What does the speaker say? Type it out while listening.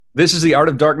This is the Art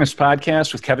of Darkness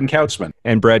podcast with Kevin Kautzman.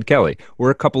 And Brad Kelly.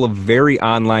 We're a couple of very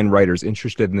online writers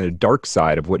interested in the dark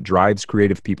side of what drives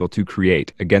creative people to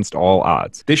create against all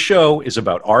odds. This show is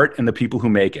about art and the people who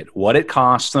make it, what it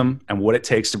costs them, and what it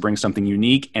takes to bring something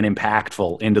unique and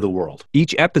impactful into the world.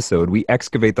 Each episode, we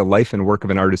excavate the life and work of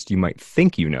an artist you might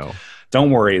think you know.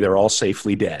 Don't worry, they're all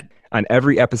safely dead. On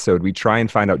every episode, we try and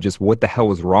find out just what the hell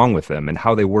was wrong with them and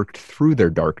how they worked through their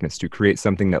darkness to create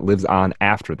something that lives on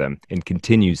after them and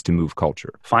continues to move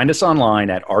culture. Find us online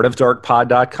at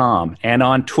artofdarkpod.com and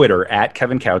on Twitter at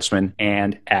Kevin Kautzman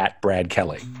and at Brad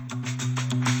Kelly.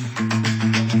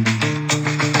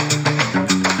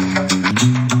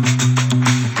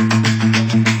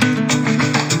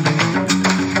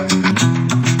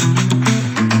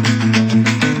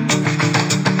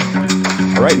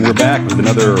 All right, and we're back with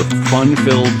another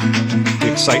fun-filled,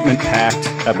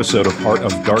 excitement-packed episode of Art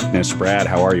of Darkness. Brad,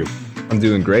 how are you? I'm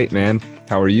doing great, man.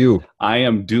 How are you? I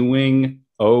am doing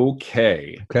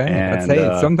okay.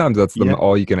 Okay. Sometimes that's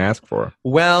all you can ask for.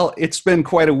 Well, it's been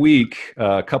quite a week,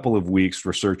 a couple of weeks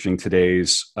researching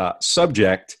today's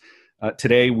subject.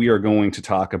 Today we are going to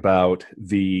talk about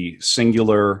the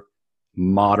singular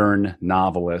modern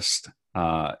novelist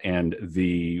and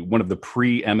one of the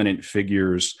preeminent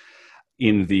figures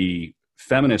in the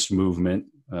feminist movement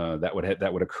that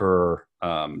would occur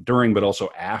during, but also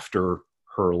after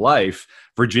her life,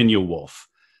 Virginia Woolf.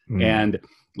 And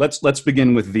let's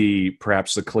begin with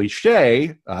perhaps the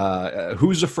cliche.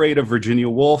 Who's afraid of Virginia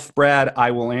Woolf? Brad,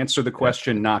 I will answer the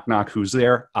question. Knock, knock. Who's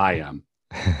there? I am.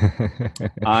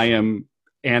 I am,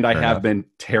 and I have been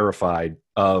terrified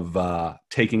of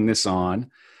taking this on.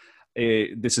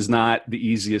 This is not the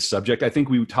easiest subject. I think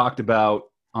we talked about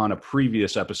on a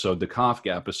previous episode, the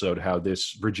Kafka episode, how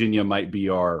this Virginia might be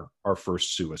our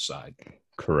first suicide.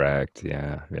 Correct.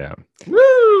 Yeah.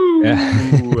 Woo!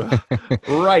 Yeah.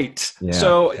 Right. Yeah,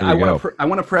 so I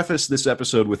want to preface this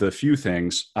episode with a few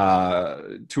things,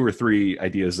 2 or 3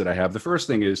 ideas that I have. The first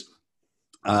thing is,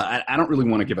 I don't really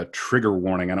want to give a trigger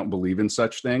warning. I don't believe in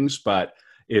such things, but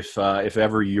if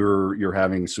ever you're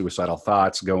having suicidal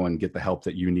thoughts, go and get the help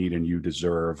that you need and you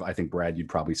deserve. I think, Brad, you'd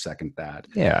probably second that.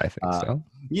 Yeah, I think so.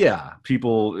 Yeah,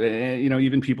 people,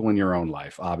 even people in your own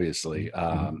life, obviously.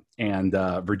 And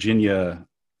Virginia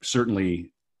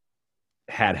certainly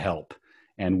had help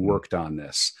and worked on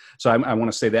this. So I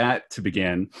want to say that to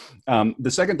begin.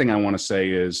 The second thing I want to say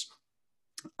is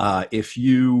we'll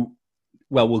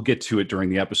get to it during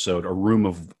the episode, A Room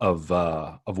of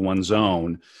One's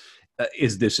Own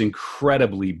is this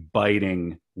incredibly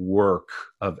biting work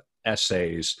of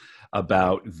essays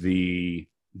about the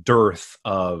dearth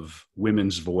of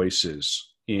women's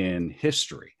voices in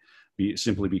history,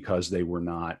 simply because they were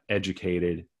not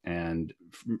educated and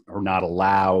or not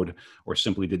allowed or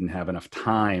simply didn't have enough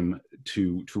time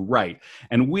to write.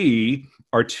 And we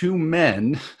are 2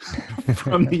 men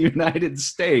from the United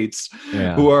States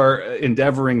who are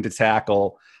endeavoring to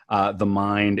tackle the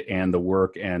mind and the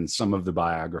work and some of the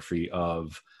biography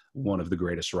of one of the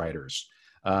greatest writers.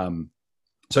 So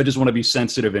I just want to be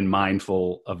sensitive and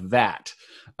mindful of that.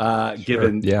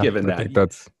 Given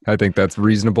that, I think that's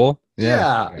reasonable.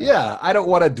 Yeah. I don't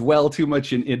want to dwell too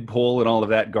much in idpol and all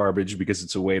of that garbage because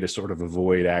it's a way to sort of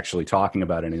avoid actually talking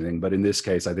about anything. But in this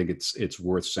case, I think it's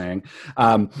worth saying.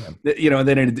 And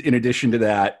then in addition to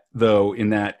that, though, in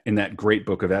that great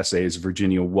book of essays,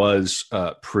 Virginia was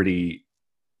pretty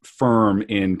firm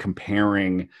in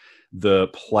comparing the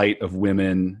plight of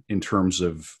women in terms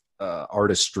of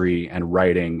artistry and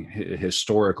writing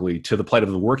historically to the plight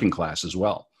of the working class as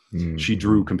well. Mm-hmm. She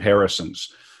drew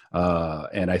comparisons.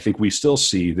 And I think we still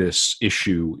see this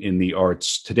issue in the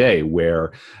arts today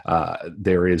where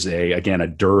there is a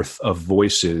dearth of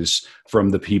voices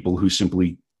from the people who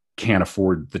simply can't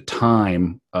afford the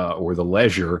time or the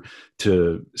leisure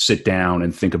to sit down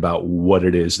and think about what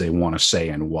it is they want to say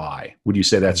and why. Would you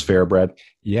say that's fair, Brad?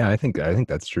 Yeah, I think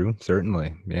that's true.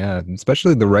 Certainly. Yeah.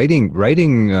 Especially the writing,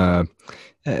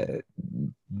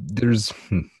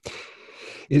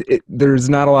 there's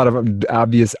not a lot of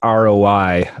obvious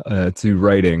ROI to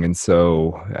writing. And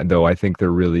so, though I think there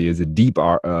really is a deep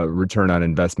return on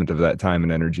investment of that time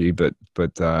and energy, but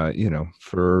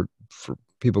for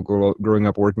people growing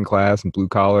up working class and blue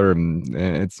collar, and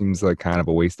it seems like kind of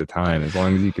a waste of time. As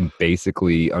long as you can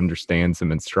basically understand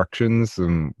some instructions,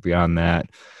 and beyond that,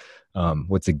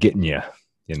 what's it getting you?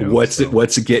 What's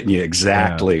it getting you?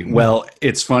 Exactly. Yeah. Well,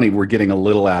 it's funny. We're getting a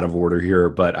little out of order here,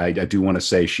 but I do want to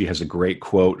say she has a great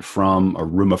quote from A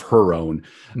Room of Her Own,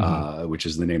 which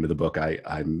is the name of the book. I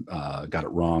got it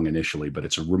wrong initially, but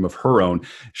it's A Room of Her Own.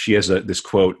 She has this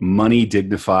quote: "Money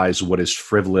dignifies what is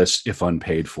frivolous if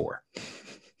unpaid for."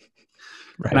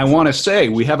 And I want to say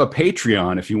we have a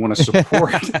Patreon if you want to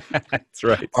support That's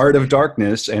right. Art of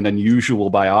Darkness and unusual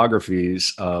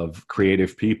biographies of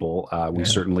creative people. We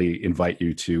certainly invite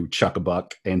you to chuck a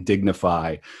buck and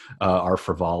dignify our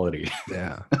frivolity.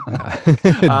 Yeah.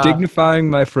 Dignifying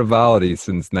my frivolity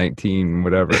since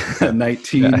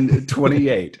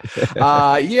 1928.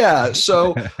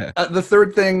 So the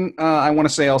third thing I want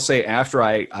to say, I'll say after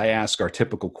I ask our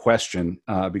typical question,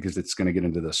 because it's going to get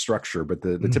into the structure, but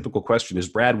the typical question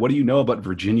is, Brad, what do you know about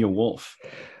Virginia Woolf?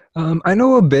 I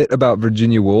know a bit about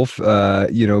Virginia Woolf,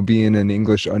 being an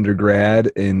English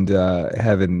undergrad and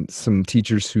having some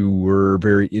teachers who were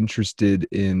very interested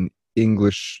in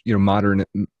English,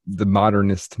 the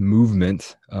modernist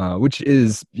movement, which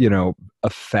is, a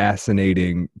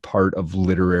fascinating part of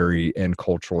literary and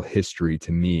cultural history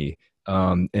to me.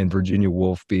 And Virginia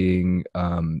Woolf being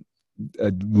a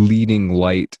leading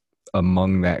light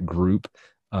among that group.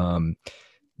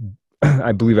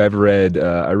 I believe I read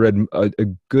a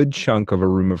good chunk of A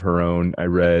Room of Her Own. I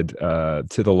read To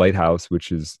the Lighthouse,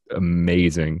 which is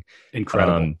amazing.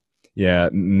 Incredible.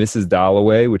 Mrs.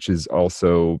 Dalloway, which is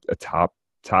also a top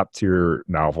tier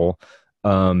novel.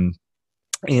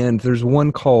 And there's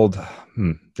one called,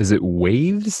 is it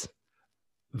Waves?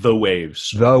 The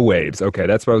Waves. Okay,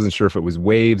 that's why I wasn't sure if it was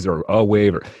Waves or A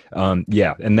Wave or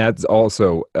and that's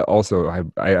also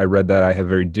I read that. I have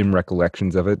very dim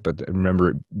recollections of it, but I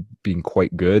remember it being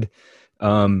quite good.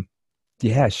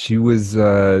 She was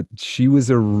a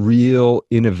real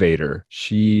innovator.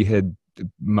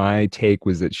 My take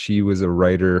was that she was a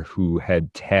writer who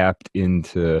had tapped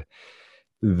into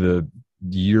the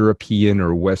European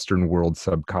or Western world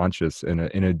subconscious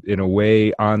in a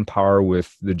way on par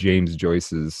with the James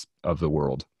Joyces of the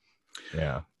world.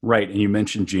 Yeah. Right. And you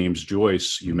mentioned James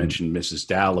Joyce. You mentioned Mrs.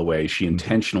 Dalloway. She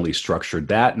intentionally structured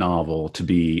that novel to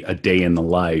be a day in the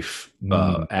life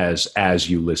as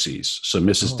Ulysses. So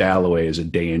Mrs. Dalloway is a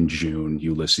day in June.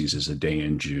 Ulysses is a day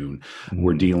in June.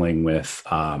 We're dealing with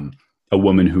a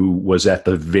woman who was at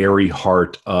the very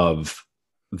heart of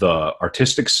the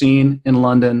artistic scene in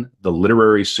London, the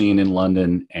literary scene in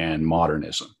London, and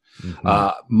modernism.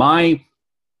 My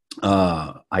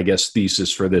I guess,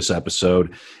 thesis for this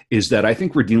episode is that I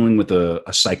think we're dealing with a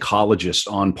psychologist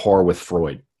on par with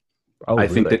Freud. I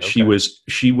think that she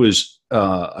was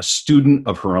a student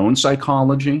of her own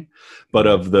psychology, but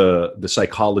of the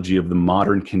psychology of the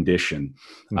modern condition.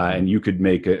 And you could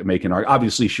make an argument.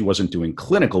 Obviously, she wasn't doing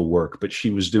clinical work, but she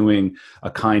was doing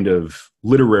a kind of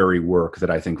literary work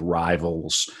that I think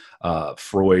rivals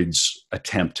Freud's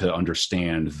attempt to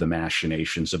understand the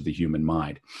machinations of the human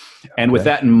mind. And with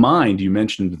that in mind, you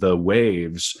mentioned The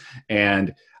Waves,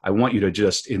 and I want you to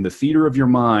just, in the theater of your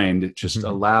mind, just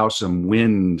allow some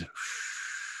wind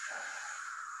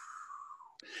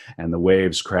and the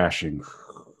waves crashing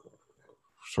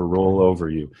to roll over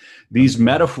you. These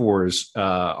metaphors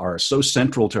are so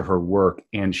central to her work,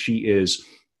 and she is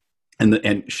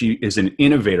she is an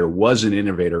innovator, was an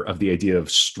innovator of the idea of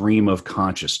stream of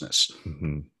consciousness.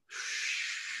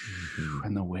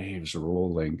 And the waves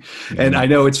rolling. And I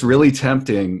know it's really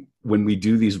tempting when we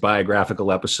do these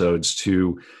biographical episodes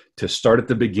to start at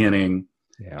the beginning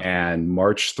and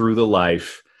march through the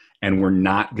life, and we're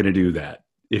not going to do that.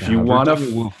 If you want to,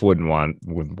 Woolf wouldn't want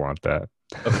that.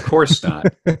 Of course not.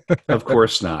 Of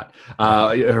course not.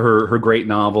 Her great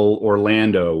novel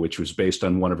Orlando, which was based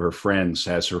on one of her friends,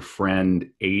 has her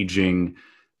friend aging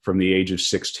from the age of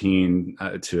 16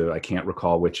 to I can't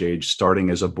recall which age, starting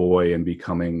as a boy and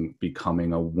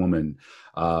becoming a woman,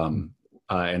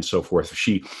 and so forth.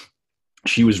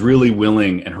 She was really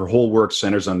willing, and her whole work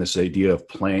centers on this idea of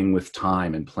playing with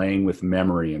time and playing with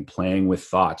memory and playing with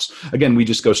thoughts. Again, we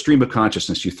just go stream of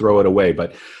consciousness, you throw it away,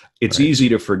 but it's easy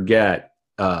to forget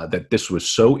that this was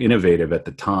so innovative at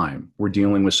the time. We're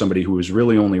dealing with somebody who was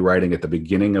really only writing at the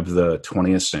beginning of the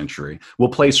 20th century. We'll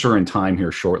place her in time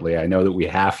here shortly. I know that we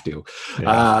have to,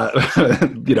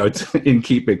 in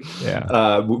keeping,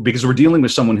 because we're dealing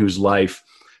with someone whose life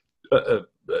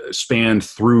spanned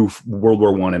through World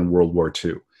War I and World War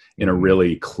II in a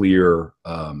really clear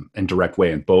and direct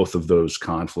way. And both of those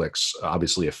conflicts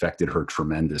obviously affected her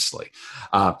tremendously.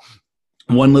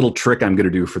 One little trick I'm going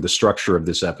to do for the structure of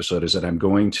this episode is that I'm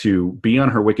going to be on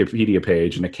her Wikipedia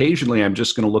page, and occasionally I'm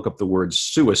just going to look up the word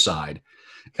suicide.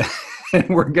 And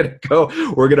we're going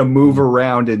to move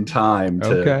around in time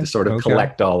to sort of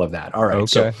collect all of that. All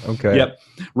right. Yep.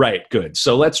 Right. Good.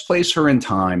 So let's place her in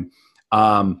time.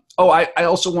 I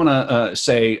also want to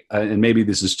say, and maybe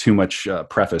this is too much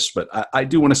preface, but I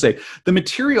do want to say the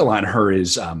material on her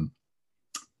is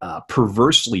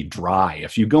perversely dry.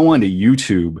 If you go onto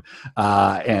YouTube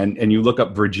and you look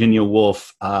up Virginia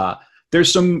Woolf,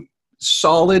 there's some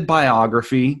solid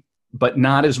biography, but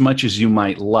not as much as you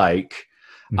might like.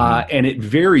 And it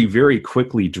very, very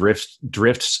quickly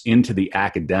drifts into the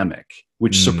academic,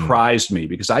 which surprised me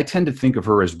because I tend to think of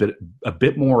her as a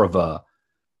bit more of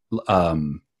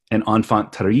an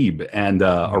enfant terrible and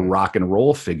a rock and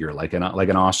roll figure, like an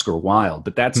Oscar Wilde.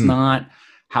 But that's not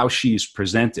how she's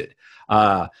presented.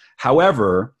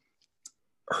 However,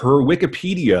 her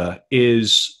Wikipedia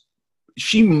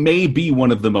she may be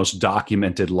one of the most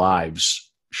documented lives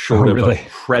short of a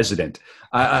president.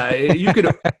 You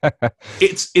could,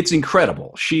 it's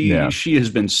incredible. She has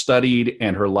been studied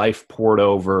and her life poured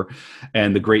over,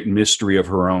 and the great mystery of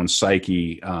her own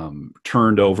psyche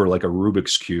turned over like a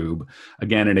Rubik's cube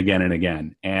again and again and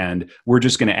again. And we're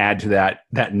just going to add to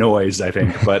that noise, I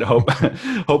think. But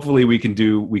hopefully we can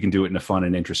do it in a fun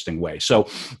and interesting way. So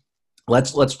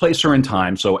let's place her in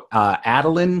time. So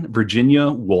Adeline Virginia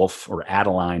Wolfe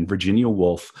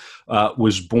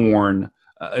was born.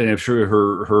 And I'm sure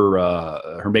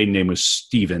her maiden name was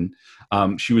Stephen.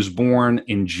 She was born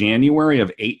in January of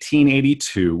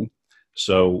 1882,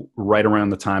 so right around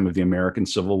the time of the American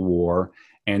Civil War,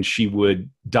 and she would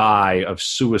die of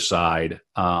suicide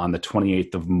on the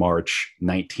 28th of March,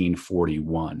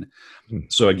 1941.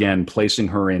 So again, placing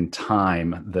her in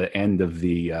time, the end of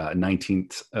the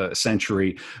 19th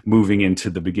century, moving into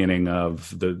the beginning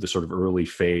of the sort of early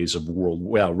phase of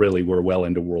really we're well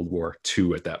into World War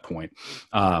II at that point,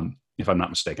 if I'm not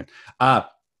mistaken.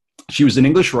 She was an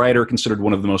English writer, considered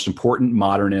one of the most important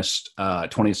modernist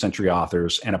 20th century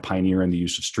authors, and a pioneer in the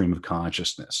use of stream of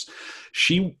consciousness.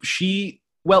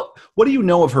 Well, what do you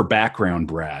know of her background,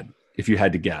 Brad, if you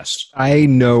had to guess? I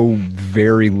know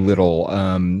very little.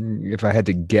 If I had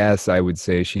to guess, I would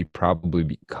say she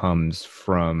probably comes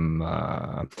from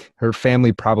her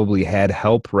family probably had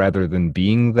help rather than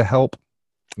being the help,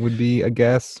 would be a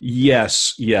guess.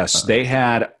 Yes. They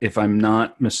had, if I'm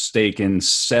not mistaken,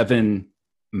 7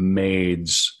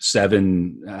 maids,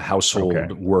 7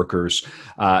 household workers.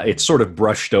 It's sort of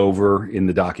brushed over in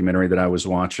the documentary that I was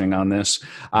watching on this,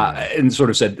 and sort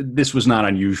of said this was not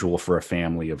unusual for a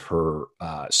family of her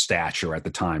stature at the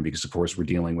time, because of course we're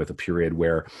dealing with a period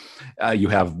where you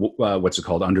have what's it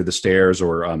called, Under the Stairs,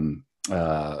 or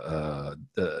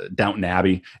Downton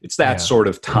Abbey. It's that sort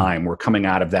of time. We're coming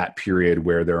out of that period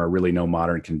where there are really no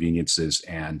modern conveniences,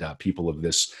 and people of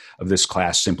this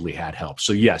class simply had help.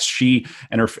 So yes, she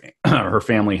and her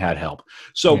family had help.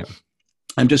 So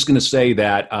I'm just going to say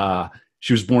that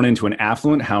she was born into an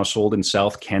affluent household in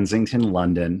South Kensington,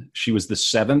 London. She was the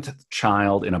 7th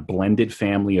child in a blended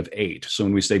family of 8. So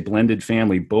when we say blended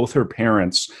family, both her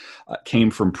parents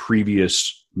came from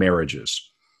previous marriages.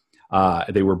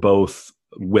 They were both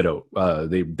widow.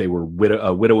 They were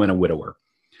a widow and a widower.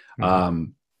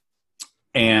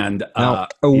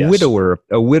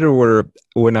 Widower.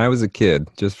 When I was a kid,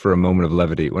 just for a moment of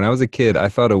levity, when I was a kid, I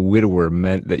thought a widower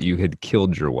meant that you had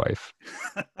killed your wife.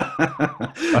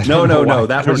 No.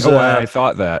 That was why I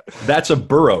thought that. That's a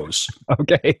Burroughs.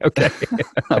 Okay.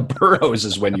 A Burroughs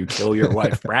is when you kill your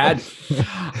wife, Brad.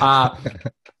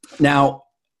 Now,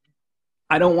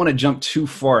 I don't want to jump too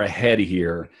far ahead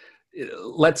here.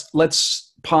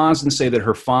 Let's pause and say that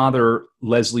her father,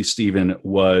 Leslie Stephen,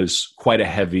 was quite a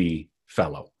heavy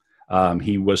fellow.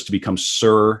 He was to become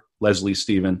Sir Leslie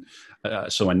Stephen.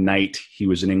 So a knight. He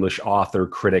was an English author,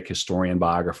 critic, historian,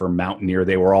 biographer, mountaineer.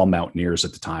 They were all mountaineers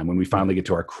at the time. When we finally get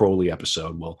to our Crowley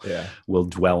episode, we'll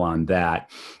dwell on that.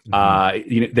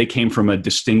 They came from a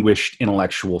distinguished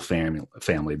intellectual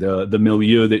family. The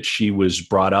milieu that she was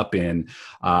brought up in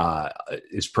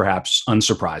is perhaps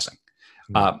unsurprising.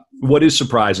 What is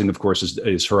surprising, of course,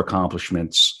 is her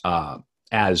accomplishments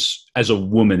as a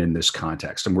woman in this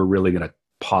context, and we're really going to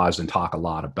pause and talk a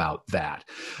lot about that.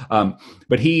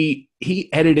 But he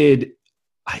edited,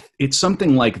 it's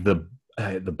something like the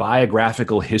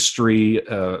biographical history,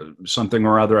 something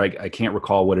or other. I can't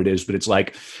recall what it is, but it's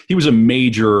like he was a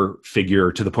major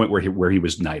figure to the point where he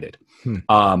was knighted.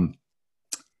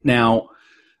 Now,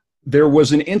 there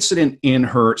was an incident in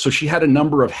her, so she had a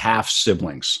number of half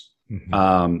siblings.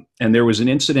 And there was an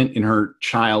incident in her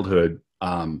childhood,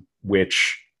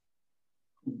 which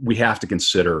we have to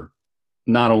consider,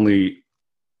 not only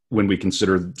when we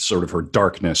consider sort of her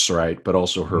darkness, right, but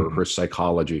also her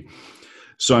psychology.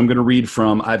 So I'm going to read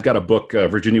from, I've got a book,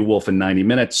 Virginia Woolf in 90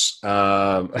 Minutes.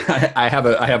 I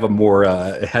have a more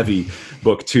heavy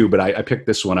book too, but I picked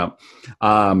this one up.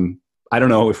 I don't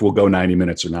know if we'll go 90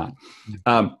 minutes or not.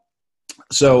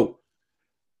 So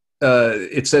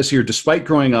it says here, despite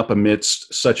growing up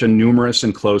amidst such a numerous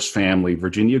and close family,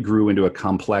 Virginia grew into a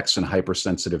complex and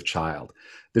hypersensitive child.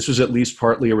 This was at least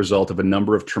partly a result of a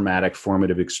number of traumatic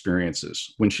formative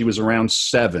experiences. When she was around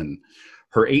 7,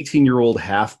 her 18-year-old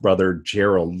half-brother,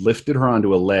 Gerald, lifted her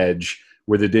onto a ledge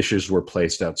where the dishes were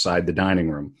placed outside the dining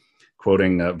room,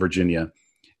 quoting Virginia.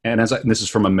 And this is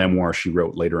from a memoir she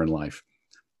wrote later in life.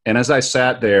 And as I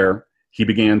sat there, he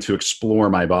began to explore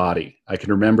my body. I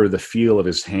can remember the feel of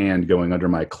his hand going under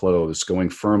my clothes, going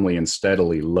firmly and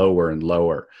steadily lower and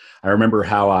lower. I remember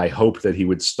how I hoped that he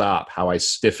would stop, how I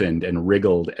stiffened and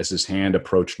wriggled as his hand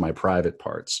approached my private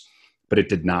parts. But it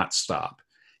did not stop.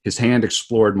 His hand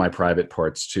explored my private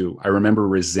parts too. I remember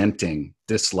resenting,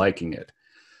 disliking it.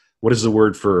 What is the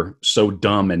word for so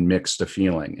dumb and mixed a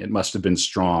feeling? It must have been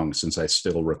strong, since I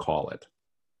still recall it.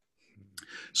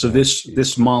 So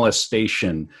this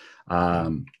molestation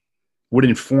would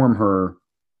inform her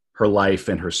life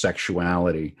and her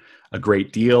sexuality a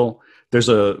great deal. There's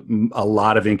a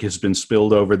lot of ink has been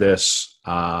spilled over this.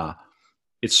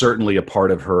 It's certainly a part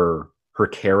of her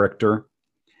character,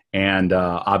 and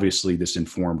obviously this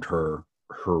informed her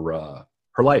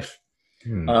life.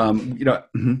 Go ahead.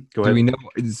 Do we know?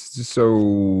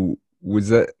 So was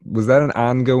that an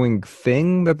ongoing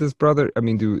thing that this brother? I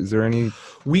mean, is there any?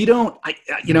 We don't.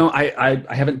 I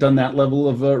haven't done that level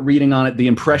of reading on it. The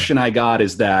impression I got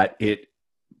is that it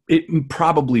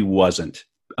probably wasn't.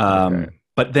 Okay.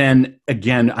 But then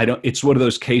again, I don't. It's one of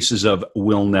those cases of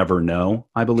we'll never know.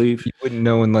 I believe you wouldn't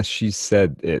know unless she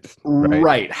said it.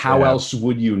 Right. How else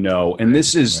would you know? And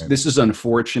this is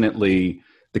unfortunately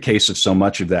the case of so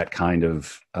much of that kind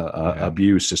of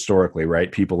abuse historically,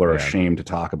 right? People are ashamed to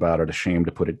talk about it, ashamed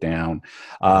to put it down.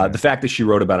 The fact that she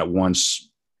wrote about it once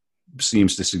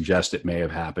seems to suggest it may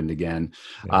have happened again.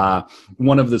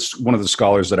 One of the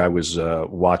scholars that I was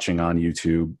watching on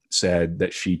YouTube said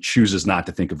that she chooses not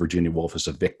to think of Virginia Woolf as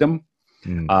a victim,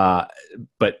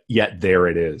 but yet there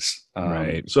it is.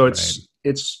 So it's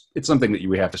something that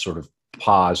you have to sort of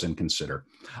pause and consider.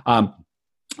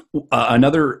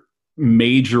 Another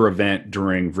major event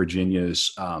during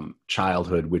Virginia's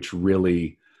childhood, which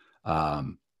really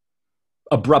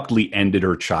abruptly ended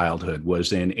her childhood,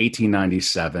 was in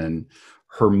 1897.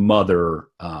 Her mother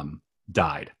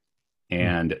died,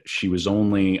 and she was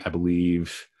only, I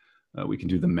believe, we can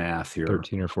do the math here,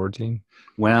 13 or 14.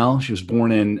 Well, she was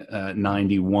born in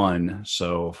 91,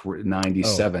 so if we're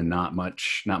 97, not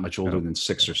much older than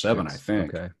 6 or 7, I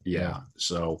think. Okay. Yeah.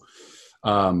 So,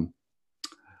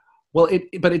 well,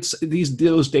 it's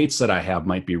those dates that I have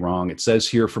might be wrong. It says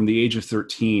here, from the age of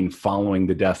 13, following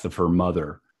the death of her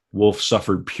mother, Woolf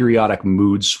suffered periodic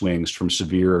mood swings from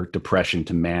severe depression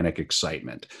to manic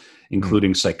excitement,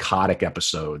 including psychotic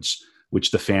episodes,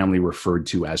 which the family referred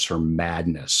to as her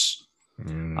madness.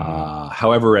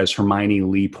 However, as Hermione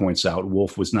Lee points out,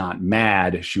 Woolf was not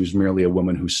mad. She was merely a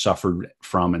woman who suffered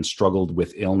from and struggled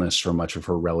with illness for much of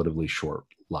her relatively short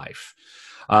life.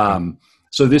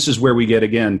 So this is where we get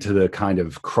again to the kind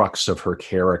of crux of her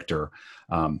character.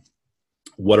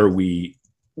 What are we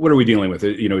dealing with?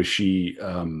 Is she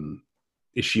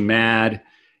mad?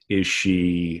 Is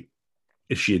she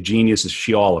a genius? Is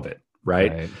she all of it?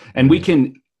 Right. And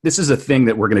this is a thing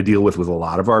that we're going to deal with a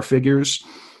lot of our figures,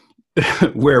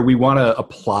 where we want to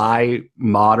apply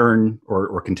modern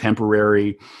or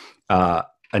contemporary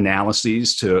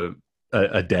analyses to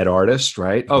a dead artist,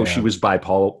 right? Oh, she was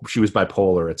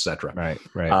bipolar, etc. Right.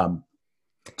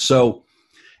 So,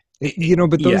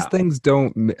 but those things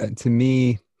don't, to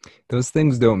me, those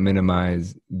things don't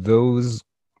minimize. Those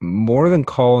more than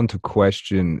call into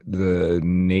question the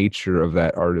nature of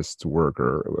that artist's work,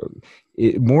 or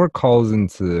it more calls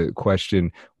into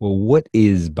question, well, what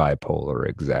is bipolar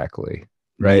exactly?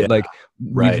 Right.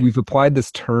 We've applied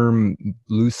this term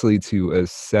loosely to a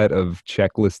set of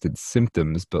checklisted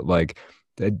symptoms, but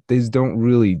these don't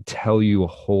really tell you a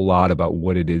whole lot about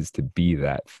what it is to be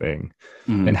that thing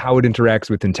and how it interacts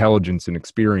with intelligence and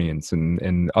experience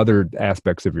and other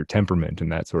aspects of your temperament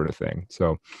and that sort of thing.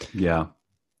 So,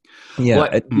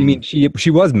 I mean, she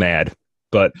was mad,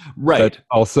 but that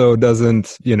also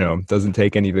doesn't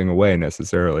take anything away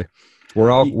necessarily. We're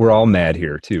all mad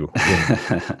here too.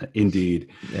 Indeed.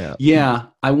 Yeah.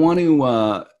 I want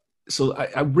to, so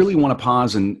I really want to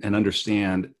pause and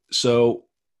understand. So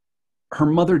her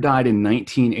mother died in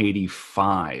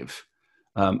 1985.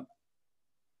 Wait.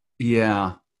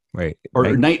 Or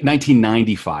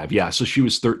 1995. Yeah. So she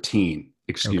was 13.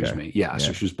 Excuse me. Yeah.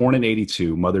 So she was born in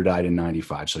 82. Mother died in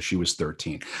 95. So she was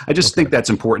 13. I just think that's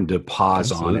important to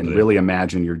pause on and really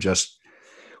imagine you're just.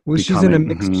 Well, she's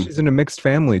in a mixed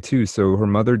family too. So her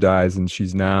mother dies, and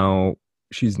she's now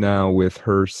she's now with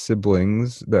her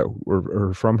siblings that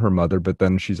were from her mother, but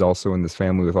then she's also in this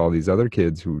family with all these other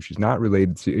kids who she's not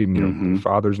related to. You know, her Mm-hmm.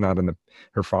 father's not in the.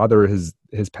 Her father has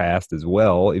passed as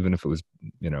well, even if it was,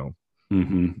 you know,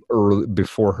 Mm-hmm. early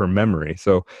before her memory.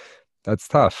 So that's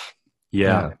tough.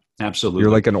 Yeah, Yeah, absolutely.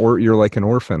 you're like an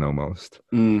orphan almost.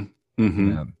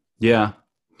 Mm-hmm. Yeah. Yeah.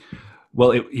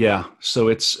 Well, yeah. So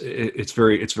it's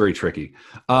very tricky.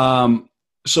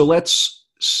 So let's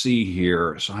see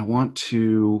here. So I want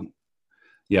to,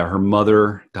 yeah, her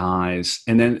mother dies,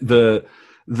 and then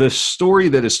the story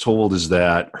that is told is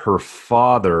that her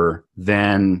father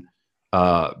then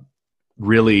uh,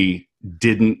 really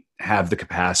didn't have the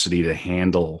capacity to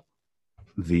handle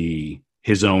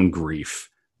his own grief,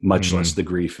 much less Mm-hmm. the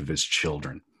grief of his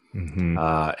children, Mm-hmm.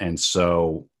 and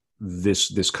so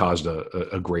this caused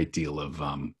a great deal of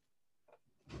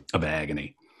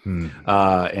agony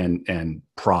Mm. and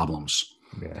problems.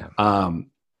 Yeah.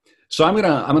 So I'm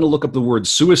gonna look up the word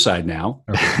suicide now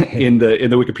Okay. in the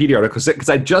Wikipedia article because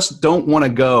I just don't want to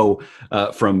go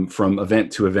from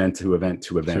event to event to event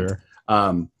to event. Sure.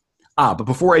 But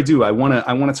before I do, I want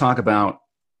to talk about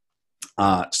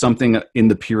something in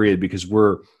the period because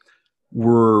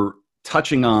we're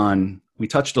touching on we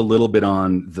touched a little bit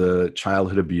on the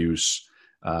childhood abuse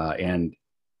and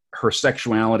her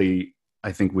sexuality.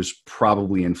 I think was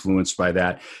probably influenced by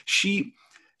that. She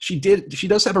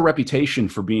does have a reputation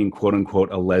for being quote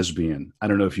unquote a lesbian. I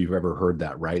don't know if you've ever heard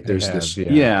that, right? I There's have, this,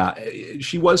 yeah. yeah,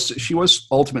 she was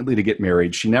ultimately to get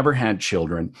married. She never had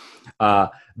children.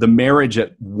 The marriage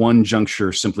at one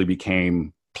juncture simply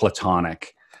became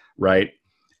platonic, right?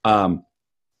 Um,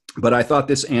 but I thought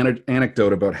this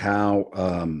anecdote about how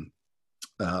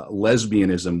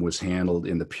lesbianism was handled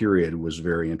in the period was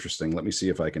very interesting. Let me see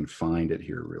if I can find it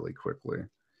here really quickly.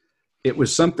 It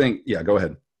was something. Yeah, go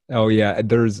ahead. Oh yeah,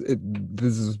 two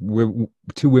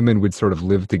women would sort of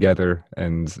live together,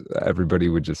 and everybody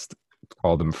would just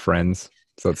call them friends.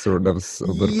 So that's sort of a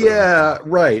little bit of Yeah,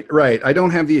 right. I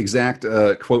don't have the exact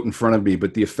quote in front of me,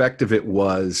 but the effect of it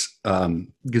was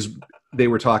because they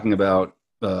were talking about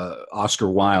Oscar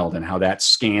Wilde and how that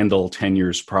scandal 10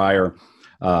 years prior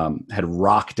had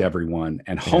rocked everyone,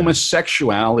 and yeah.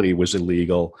 homosexuality was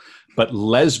illegal, but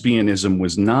lesbianism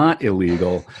was not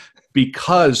illegal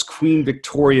because Queen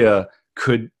Victoria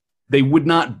they would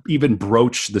not even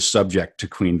broach the subject to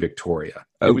Queen Victoria.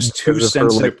 It was too Because of her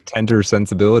sensitive. like tender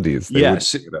sensibilities, they would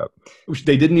Yes, pick it up.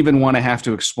 they didn't even want to have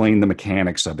to explain the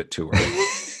mechanics of it to her.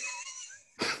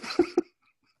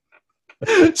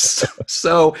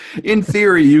 So, in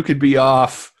theory, you could be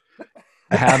off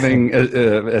having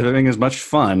as much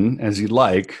fun as you'd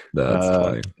like. That's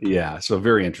funny. Yeah, so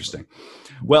very interesting.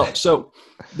 Well, so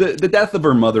the death of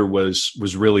her mother was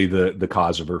really the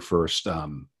cause of her first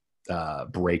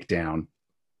breakdown,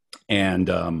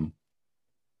 and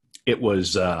it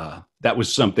was that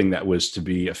was something that was to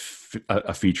be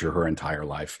a feature her entire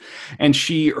life. And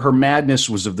her madness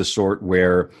was of the sort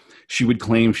where she would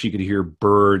claim she could hear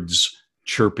birds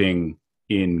chirping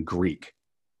in Greek,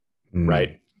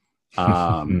 right?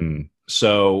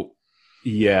 So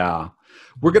yeah,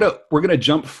 we're gonna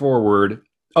jump forward.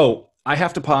 Oh, I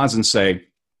have to pause and say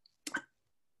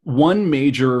one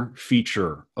major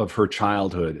feature of her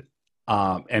childhood,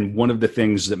 and one of the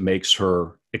things that makes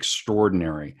her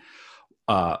extraordinary,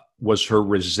 was her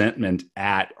resentment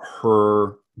at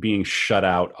her being shut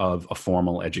out of a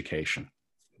formal education.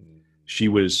 She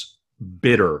was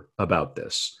bitter about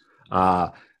this.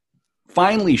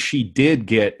 Finally, she did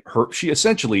get she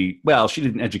essentially, well, she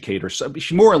didn't educate herself.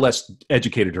 She more or less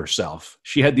educated herself.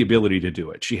 She had the ability to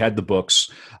do it. She had the books,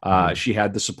 she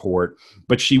had the support,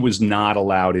 but she was not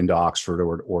allowed into Oxford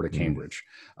or to Cambridge,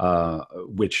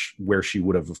 where she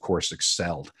would have, of course,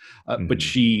 excelled. But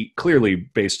she clearly,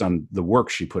 based on the work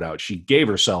she put out, she gave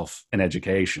herself an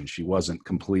education. She wasn't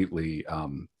completely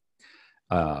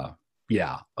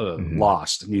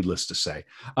lost, needless to say.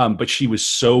 But she was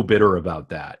so bitter about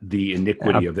that, the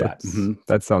iniquity of that. Mm-hmm.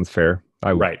 That sounds fair.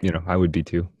 Right. I would be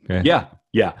too. Yeah.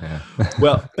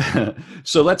 Well,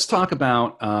 so let's talk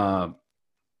about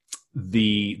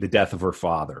the death of her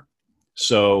father.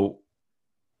 So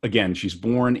again, she's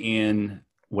born in,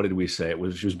 what did we say?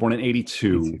 She was born in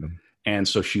 82. And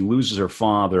so she loses her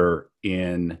father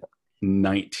in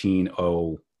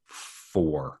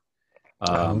 1904.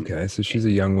 Okay, so she's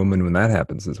a young woman when that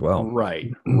happens as well.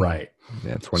 Right.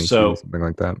 Yeah, 22, something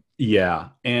like that. Yeah,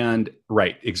 and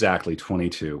right, exactly,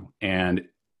 22. And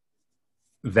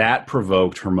that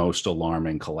provoked her most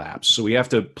alarming collapse. So we have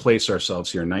to place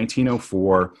ourselves here.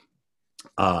 1904,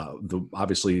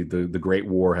 obviously the Great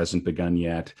War hasn't begun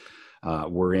yet.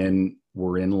 We're in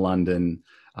London,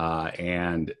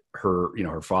 and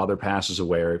her father passes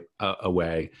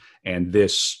away, and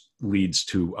this leads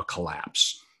to a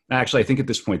collapse. Actually, I think at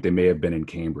this point they may have been in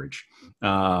Cambridge.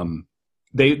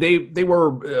 They were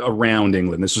around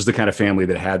England. This was the kind of family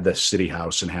that had the city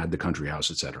house and had the country house,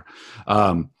 etc.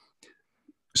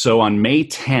 So on May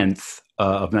 10th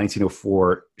of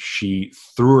 1904, she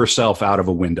threw herself out of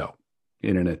a window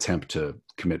in an attempt to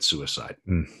commit suicide.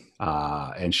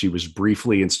 And she was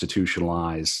briefly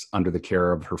institutionalized under the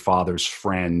care of her father's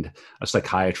friend, a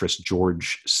psychiatrist,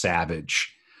 George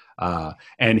Savage.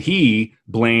 And he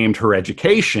blamed her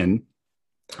education,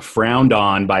 frowned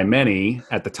on by many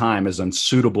at the time as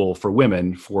unsuitable for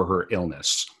women, for her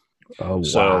illness. Oh,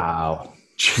 wow.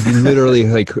 Literally,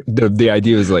 like the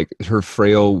idea is like her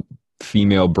frail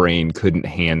female brain couldn't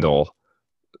handle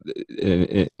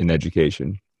an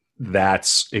education.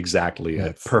 That's exactly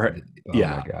it.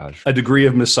 My gosh. A degree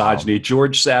of misogyny. Wow.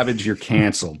 George Savage, you're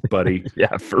canceled, buddy.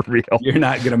 Yeah, for real. You're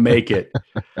not going to make it.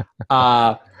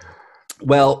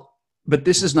 Well, but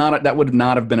that would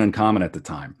not have been uncommon at the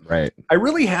time. Right. I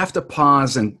really have to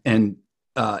pause and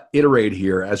iterate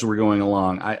here as we're going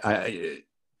along.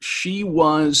 She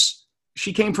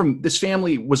came from, this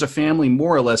family was a family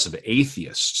more or less of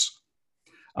atheists.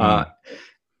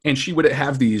 And she would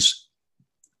have these,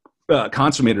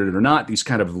 consummated it or not, these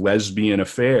kind of lesbian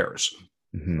affairs.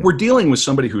 Mm-hmm. We're dealing with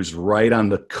somebody who's right on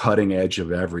the cutting edge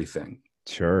of everything.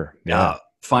 Sure. Yeah.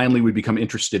 Finally, we become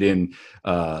interested in,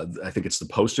 I think it's the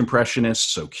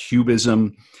post-impressionists, so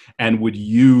Cubism, and would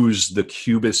use the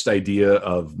Cubist idea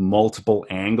of multiple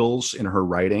angles in her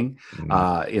writing.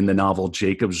 Mm-hmm. In the novel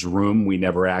Jacob's Room, we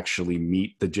never actually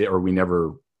meet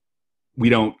we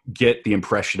don't get the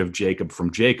impression of Jacob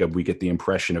from Jacob. We get the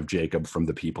impression of Jacob from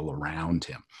the people around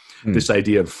him. Mm-hmm. This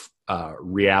idea of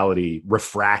reality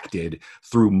refracted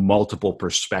through multiple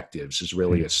perspectives is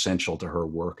really essential to her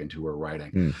work and to her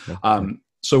writing.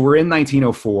 So we're in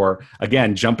 1904,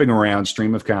 again, jumping around,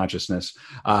 stream of consciousness.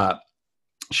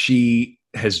 She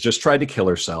has just tried to kill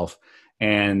herself,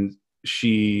 and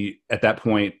she, at that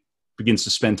point, begins to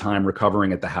spend time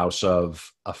recovering at the house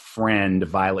of a friend,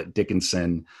 Violet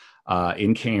Dickinson,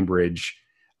 in Cambridge.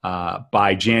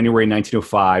 By January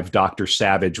 1905, Dr.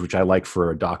 Savage, which I like for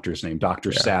a doctor's name,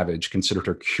 Dr. Savage, considered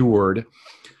her cured.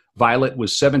 Violet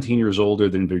was 17 years older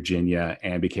than Virginia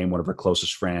and became one of her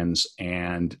closest friends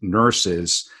and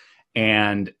nurses.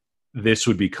 And this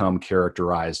would become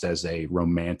characterized as a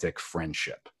romantic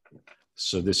friendship.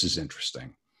 So this is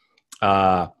interesting.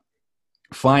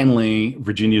 Finally,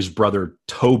 Virginia's brother,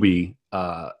 Toby,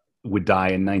 would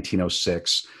die in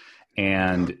 1906.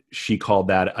 And she called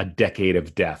that a decade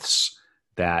of deaths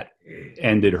that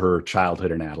ended her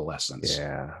childhood and adolescence.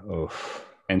 Yeah. Oof.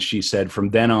 And she said, from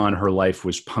then on, her life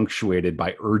was punctuated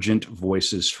by urgent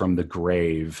voices from the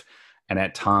grave, and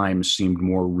at times seemed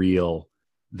more real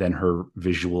than her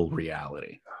visual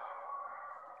reality.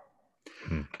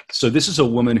 So this is a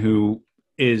woman who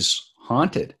is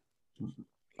haunted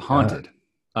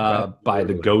by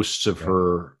the ghosts of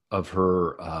her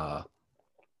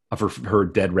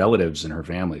dead relatives and her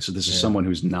family. So this is someone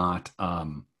who's not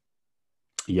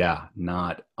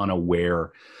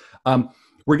unaware.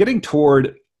 We're getting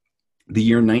toward the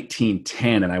year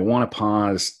 1910, and I want to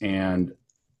pause and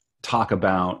talk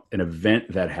about an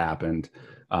event that happened,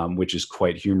 which is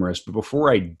quite humorous. But before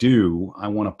I do, I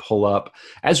want to pull up,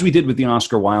 as we did with the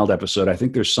Oscar Wilde episode, I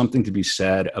think there's something to be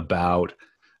said about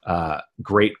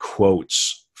great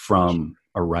quotes from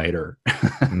a writer.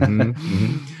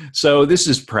 So this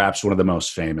is perhaps one of the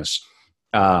most famous.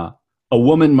 A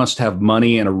woman must have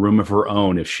money and a room of her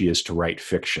own if she is to write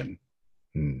fiction.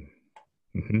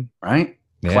 Right?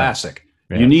 Yeah. Classic.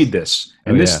 Yes. You need this.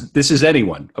 And this is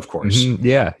anyone, of course.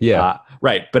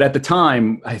 Right. But at the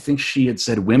time, I think she had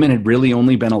said women had really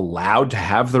only been allowed to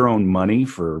have their own money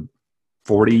for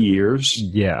 40 years.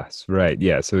 Yes. Right.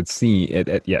 Yeah. So it's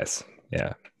yes.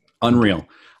 Yeah. Unreal.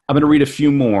 I'm going to read a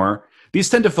few more. These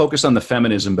tend to focus on the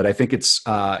feminism, but I think it's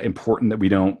important that we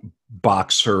don't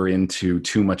box her into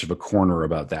too much of a corner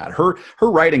about that. Her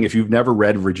writing, if you've never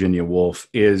read Virginia Woolf,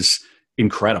 is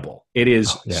incredible. It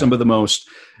is some of the most,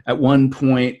 at one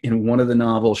point in one of the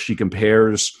novels, she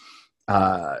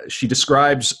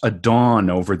describes a dawn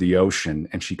over the ocean,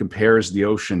 and she compares the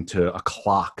ocean to a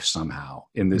clock somehow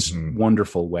in this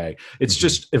wonderful way. It's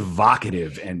just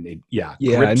evocative and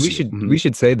and we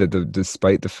should say that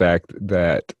despite the fact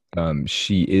that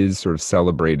she is sort of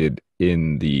celebrated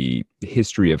in the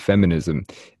history of feminism,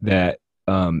 that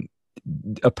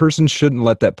a person shouldn't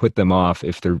let that put them off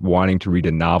if they're wanting to read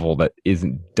a novel that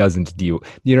doesn't deal.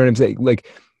 You know what I'm saying? Like,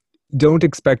 don't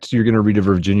expect you're going to read a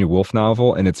Virginia Woolf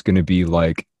novel and it's going to be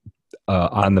like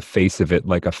on the face of it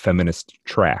like a feminist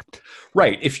tract.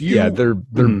 Right. If you, Yeah, they're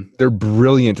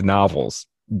brilliant novels,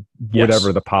 whatever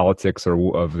yes. the politics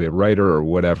or of the writer or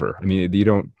whatever. I mean, you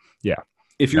don't. Yeah,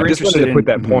 If you're I just wanted interested to in, put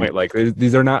that point. Like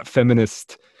these are not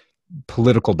feminist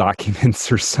political documents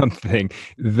or something,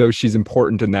 though she's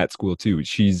important in that school too.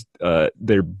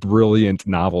 They're brilliant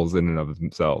novels in and of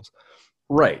themselves.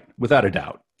 right, without a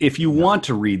doubt. If you want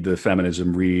to read the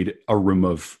feminism, read A Room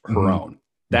of Her Own.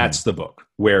 That's the book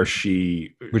where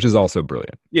she, which is also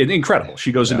brilliant. Yeah, incredible.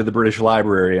 She goes into the British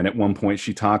Library, and at one point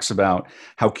she talks about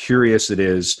how curious it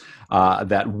is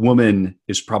that woman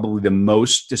is probably the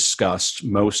most discussed,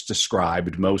 most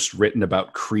described, most written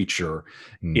about creature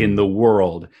in the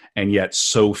world, and yet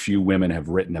so few women have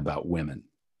written about women.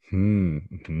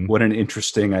 What an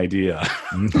interesting idea,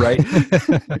 right?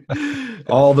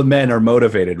 All the men are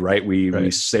motivated, right? We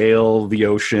sail the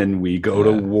ocean, we go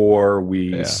to war,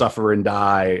 we suffer and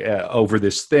die over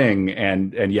this thing,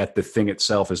 and yet the thing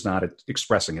itself is not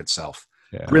expressing itself.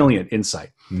 Brilliant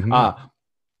insight. I'll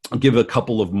give a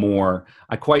couple of more.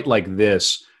 I quite like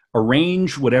this.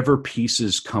 Arrange whatever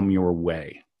pieces come your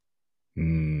way.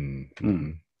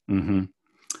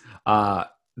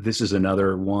 This is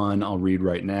another one I'll read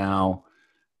right now.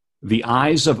 The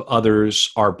eyes of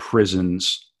others are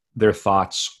prisons. Their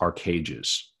thoughts are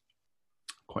cages.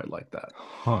 Quite like that.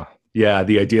 Yeah,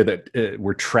 the idea that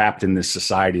we're trapped in this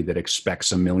society that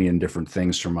expects a million different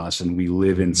things from us, and we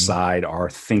live inside our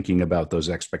thinking about those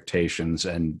expectations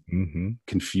and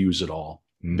confuse it all.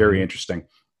 Very interesting.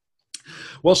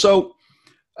 Well, so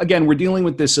again, we're dealing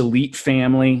with this elite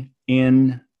family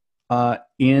in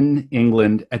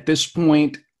England. At this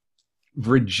point,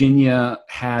 Virginia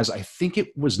has, I think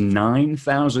it was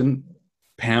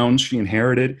 £9,000 she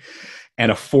inherited,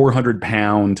 and a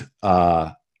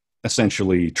 £400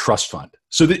 essentially trust fund.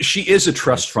 So that she is a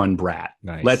trust fund brat.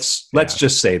 Nice. Let's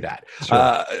just say that. Sure.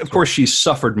 Of course, she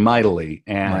suffered mightily,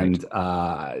 and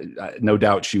no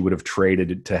doubt she would have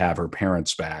traded to have her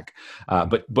parents back.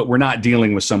 But we're not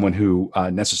dealing with someone who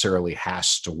necessarily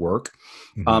has to work.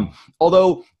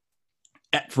 Although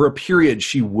for a period,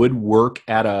 she would work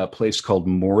at a place called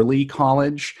Morley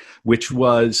College, which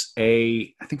was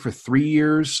I think for 3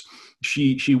 years,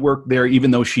 she worked there,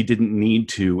 even though she didn't need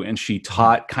to. And she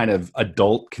taught kind of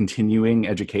adult continuing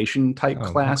education type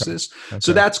classes. Okay.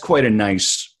 So that's quite a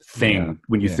nice thing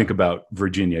when you think about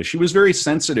Virginia. She was very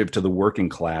sensitive to the working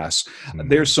class.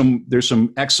 There's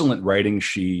some excellent writing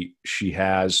she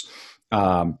has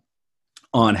on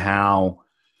how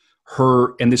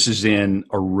her, and this is in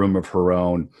A Room of Her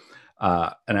Own,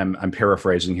 and I'm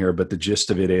paraphrasing here, but the gist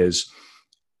of it is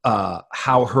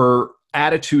how her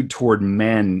attitude toward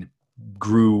men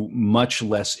grew much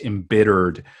less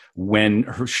embittered when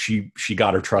she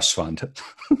got her trust fund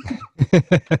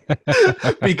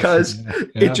because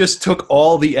it just took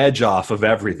all the edge off of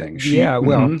everything.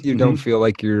 You don't feel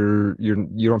like you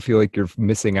don't feel like you're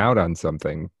missing out on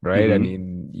something, right? I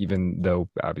mean, even though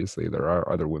obviously there are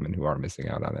other women who are missing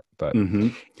out on it, but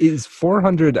is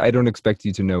 400, I don't expect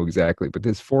you to know exactly, but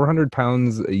this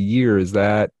 £400 a year, is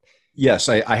that? Yes,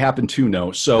 I happen to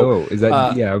know. So, is that?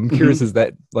 I'm curious. Is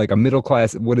that like a middle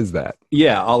class? What is that?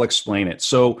 Yeah, I'll explain it.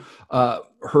 So,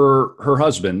 her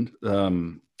husband,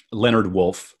 Leonard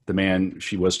Woolf, the man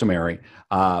she was to marry,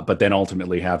 but then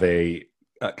ultimately have a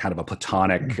kind of a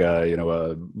platonic,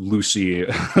 Lucy,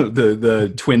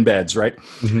 the twin beds, right,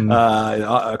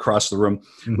 across the room,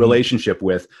 relationship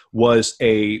with was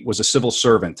a civil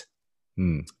servant.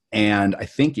 And I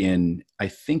think in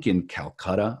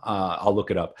Calcutta, I'll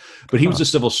look it up, but he was a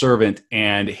civil servant,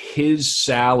 and his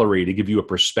salary, to give you a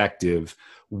perspective,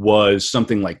 was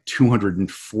something like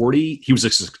 240. He was a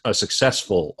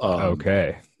successful.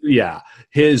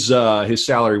 His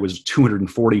salary was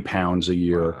 £240 a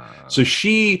year. Wow. So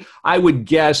I would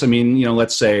guess, I mean,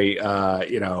 let's say,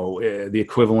 the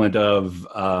equivalent of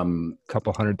a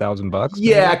couple $100,000.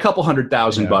 Yeah, a couple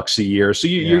 $100,000 a year. So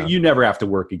you never have to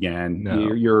work again.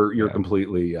 No. You're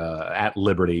completely at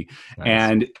liberty. Nice.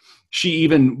 And she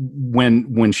even,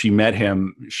 when she met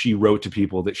him, she wrote to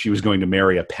people that she was going to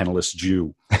marry a penniless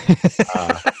Jew.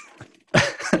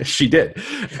 She did.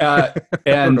 No,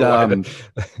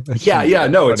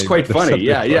 it's quite funny.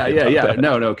 Yeah.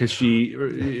 No, because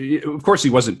of course he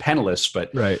wasn't penniless,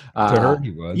 but to her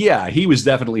he was. Yeah, he was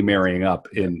definitely marrying up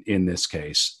in this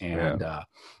case. And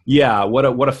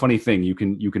what a funny thing. You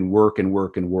can work and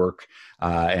work and work.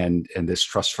 And this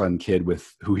trust fund kid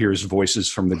who hears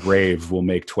voices from the grave will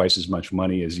make twice as much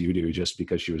money as you do just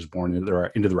because she was born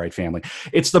into the right family.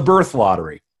 It's the birth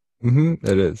lottery.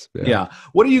 It is. Yeah.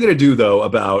 What are you going to do though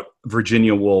about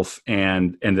Virginia Woolf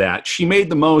and that she made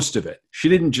the most of it? She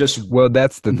didn't just. Well,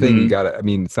 that's the thing. You Mhm. got to, I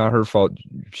mean, it's not her fault.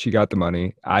 She got the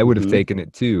money. I would have Mhm. taken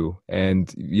it too.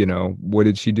 And, what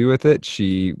did she do with it?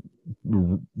 She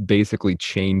basically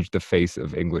changed the face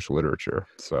of English literature.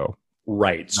 So,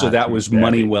 Right. So not that too was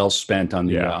money shabby. well spent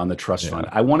Yeah. on the trust fund.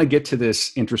 Yeah. I want to get to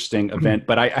this interesting event,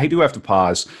 but I do have to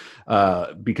pause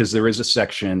because there is a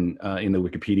section in the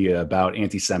Wikipedia about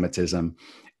anti-Semitism,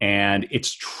 and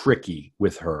it's tricky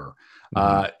with her.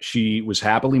 Mhm. She was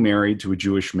happily married to a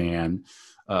Jewish man,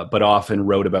 but often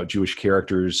wrote about Jewish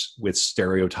characters with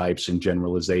stereotypes and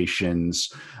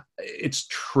generalizations. It's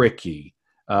tricky.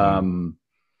 Mhm.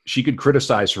 She could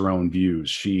criticize her own views.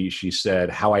 She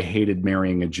said how I hated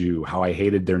marrying a Jew, how I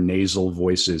hated their nasal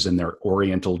voices and their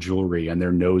Oriental jewelry and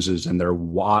their noses and their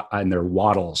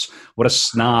waddles. What a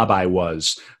snob I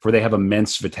was, for they have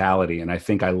immense vitality, and I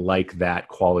think I like that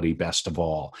quality best of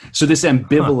all. So this Huh.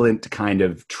 ambivalent kind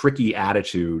of tricky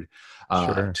attitude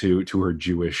Sure. to her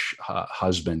Jewish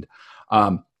husband.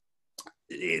 Um,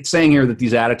 it's saying here that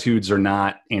these attitudes are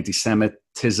not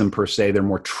anti-Semitism per se; they're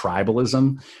more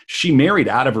tribalism. She married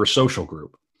out of her social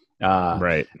group,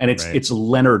 Right. and Right. it's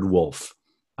Leonard Wolf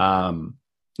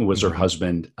was her Mhm.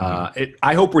 husband. Mhm.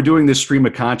 I hope we're doing this stream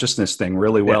of consciousness thing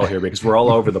really well Yeah. here because we're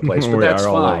all over the place, but We that's are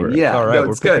all fine. over it. It's Yeah, all no, right.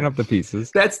 We're it's picking good. up the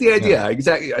pieces. That's the Yeah. idea.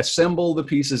 Exactly. Assemble the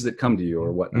pieces that come to you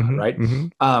or whatnot, Hmm. right?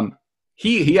 Hmm.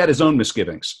 He had his own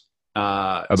misgivings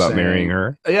About marrying saying,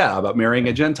 her. yeah, about marrying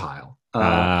a Gentile.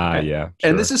 Yeah,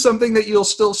 And this sure. is something that you'll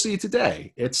still see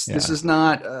today. This Yeah. is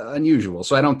not unusual.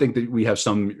 So I don't think that we have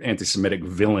some anti-Semitic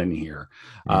villain here.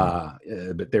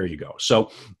 Mm. But there you go. So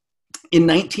in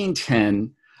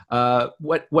 1910,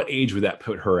 what age would that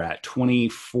put her at?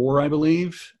 24, I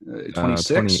believe.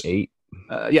 26. 28.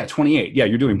 Yeah, 28. Yeah,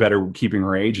 you're doing better keeping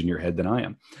her age in your head than I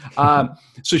am.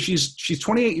 So she's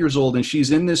 28 years old, and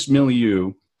she's in this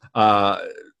milieu. Uh,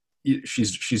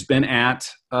 she's been at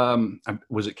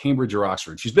was it Cambridge or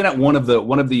Oxford? She's been at one of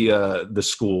the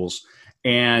schools,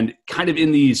 and kind of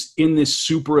in this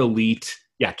super elite,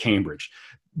 yeah, Cambridge,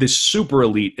 this super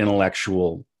elite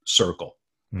intellectual circle.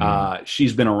 Mm.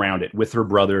 She's been around it with her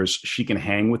brothers. She can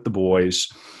hang with the boys.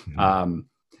 Mhm. Um,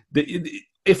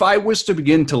 if I was to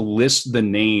begin to list the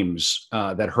names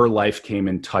that her life came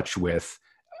in touch with,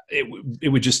 it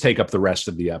would just take up the rest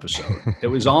of the episode. It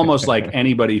was almost like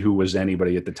anybody who was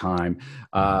anybody at the time,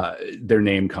 Mm. their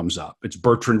name comes up. It's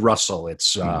Bertrand Russell,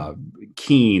 it's Mm.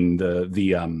 Keene,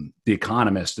 the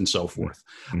Economist, and so forth.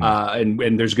 Mm.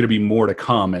 And there's going to be more to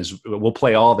come as we'll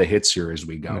play all the hits here as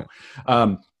we go.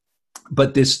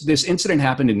 But this incident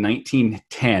happened in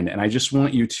 1910, and I just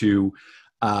want you to.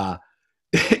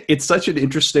 It's such an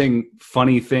interesting,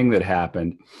 funny thing that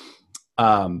happened.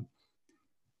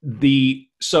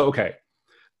 Okay,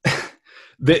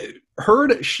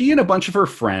 she and a bunch of her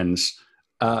friends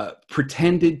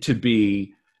pretended to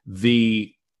be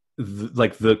the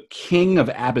king of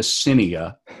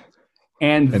Abyssinia,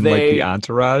 and And like the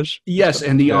entourage? yes,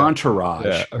 and the Yeah. entourage.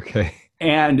 Yeah. Okay.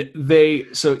 And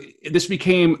so this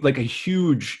became like a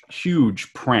huge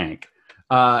prank.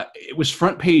 It was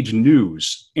front page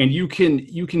news, and you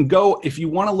can go if you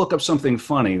want to look up something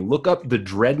funny. Look up the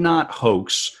Dreadnought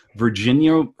hoax,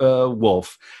 Virginia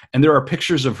Woolf, and there are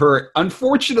pictures of her,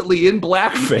 unfortunately, in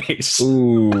blackface.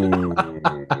 Ooh.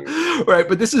 Right,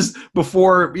 but this is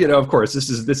before of course, this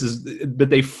is. But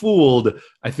they fooled,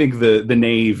 I think, the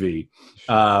Navy,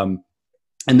 and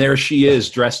there she is,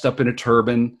 dressed up in a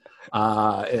turban,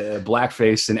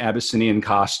 blackface, and Abyssinian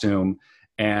costume.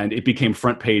 And it became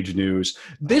front page news.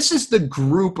 This is the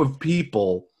group of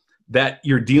people that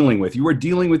you're dealing with. You are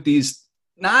dealing with these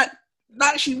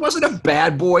she wasn't a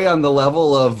bad boy on the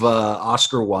level of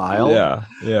Oscar Wilde. Yeah.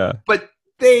 Yeah. But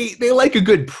they like a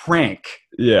good prank.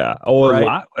 Yeah. Oh, right? A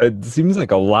lot. It seems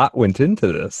like a lot went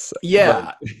into this.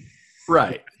 Yeah.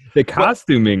 Right. The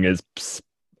costuming is,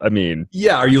 I mean.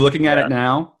 Yeah. Are you looking at it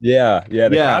now? Yeah. Yeah.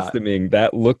 The costuming,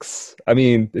 that looks, I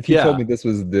mean, if you told me this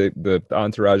was the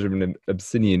entourage of an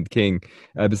Abyssinian king,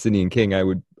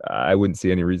 I wouldn't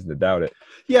see any reason to doubt it.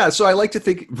 Yeah, so I like to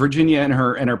think Virginia and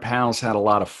her pals had a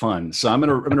lot of fun. So I'm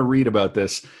gonna read about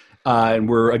this, and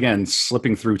we're again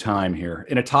slipping through time here.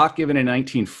 In a talk given in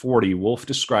 1940, Woolf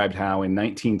described how in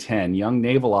 1910 young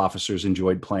naval officers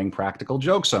enjoyed playing practical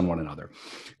jokes on one another.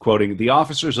 Quoting, "The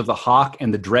officers of the Hawk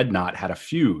and the Dreadnought had a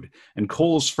feud, and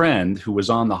Cole's friend, who was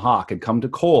on the Hawk, had come to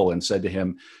Cole and said to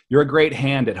him, 'You're a great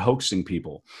hand at hoaxing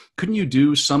people. Couldn't you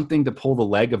do something to pull the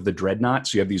leg of the Dreadnought?'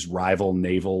 So you have these rival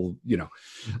naval,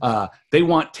 they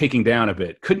want taking down a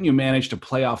bit. Couldn't you manage to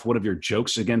play off one of your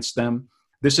jokes against them?"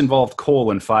 This involved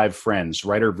Cole and 5 friends: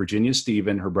 writer Virginia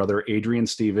Stephen, her brother Adrian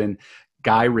Stephen,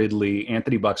 Guy Ridley,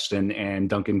 Anthony Buxton, and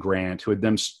Duncan Grant, who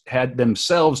had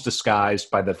themselves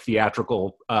disguised by the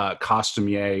theatrical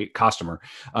costumer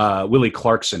Willie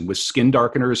Clarkson, with skin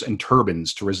darkeners and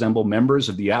turbans to resemble members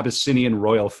of the Abyssinian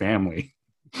royal family.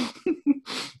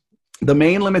 The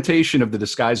main limitation of the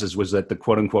disguises was that the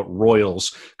quote-unquote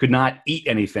royals could not eat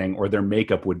anything or their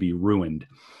makeup would be ruined.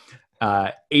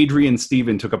 Adrian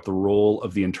Stephen took up the role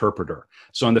of the interpreter.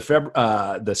 So on the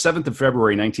 7th of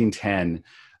February, 1910,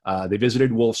 they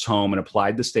visited Wolfe's home and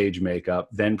applied the stage makeup,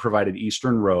 then provided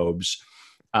Eastern robes.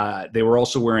 They were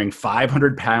also wearing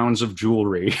 500 pounds of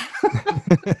jewelry.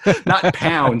 Not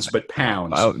pounds, but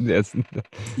pounds. Wow, yes.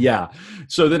 Yeah.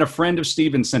 So then a friend of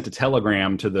Stephen sent a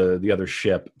telegram to the other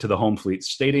ship, to the home fleet,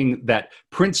 stating that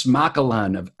Prince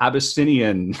Macalan of Abyssinia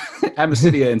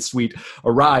and Suite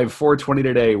arrived 4:20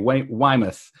 today,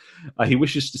 Weymouth. He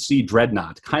wishes to see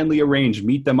Dreadnought. Kindly arrange,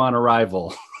 meet them on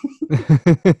arrival.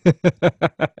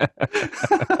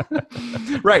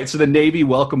 Right. So the Navy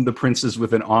welcomed the princes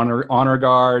with an honor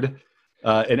guard,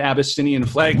 an Abyssinian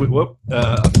flag.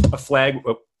 A flag.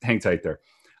 Hang tight there.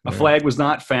 A flag was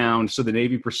not found, so the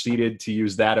Navy proceeded to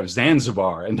use that of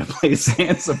Zanzibar and to play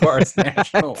Zanzibar's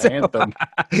national anthem.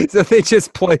 So they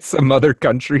just play some other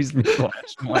country's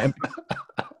national anthem.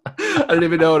 I didn't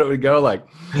even know what it would go like.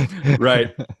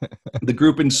 Right. The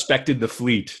group inspected the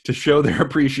fleet. To show their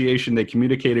appreciation, they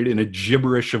communicated in a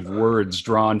gibberish of words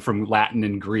drawn from Latin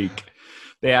and Greek.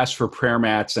 They asked for prayer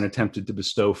mats and attempted to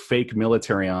bestow fake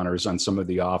military honors on some of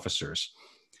the officers.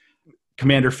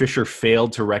 Commander Fisher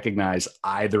failed to recognize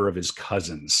either of his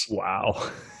cousins.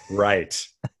 Wow. Right.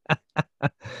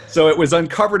 So it was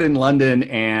uncovered in London,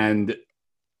 and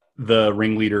the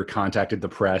ringleader contacted the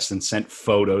press and sent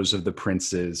photos of the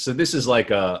princes. So this is like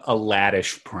a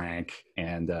laddish prank,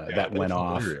 and that went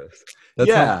off. That's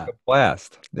a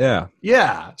blast. Yeah.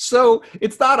 Yeah. So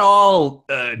it's not all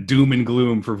doom and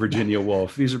gloom for Virginia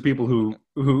Woolf. These are people who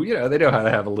they know how to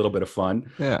have a little bit of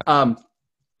fun. Yeah.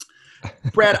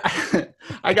 Brad,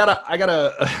 I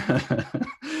gotta.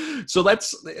 So that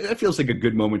feels like a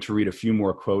good moment to read a few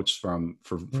more quotes from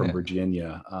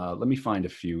Virginia. Let me find a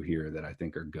few here that I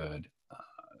think are good.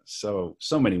 So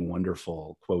many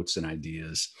wonderful quotes and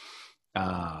ideas.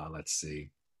 Let's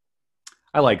see.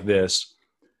 I like this.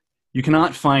 You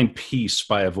cannot find peace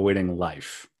by avoiding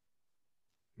life.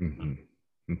 Mm-hmm.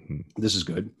 Mm-hmm. This is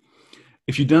good.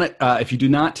 If you do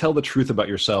not tell the truth about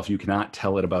yourself, you cannot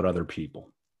tell it about other people.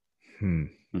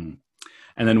 And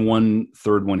then one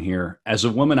third one here. As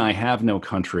a woman, I have no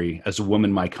country. As a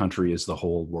woman, my country is the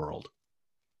whole world,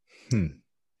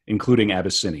 including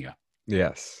Abyssinia.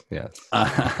 Yes.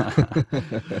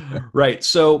 Right.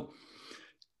 So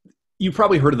you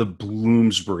probably heard of the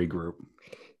Bloomsbury Group.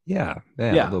 Yeah,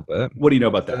 a little bit. What do you know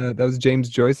about that? That was James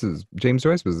Joyce was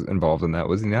involved in that,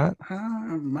 was he not?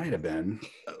 Might have been.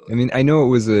 I mean, I know it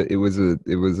was a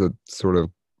sort of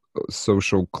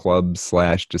social club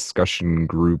 / discussion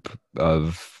group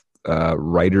of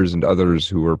writers and others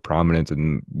who were prominent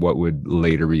in what would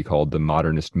later be called the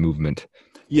modernist movement.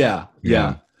 Yeah.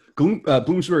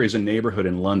 Bloomsbury is a neighborhood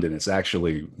in London. It's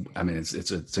actually, I mean,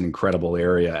 it's an incredible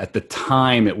area. At the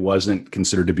time, it wasn't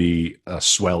considered to be a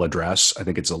swell address. I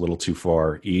think it's a little too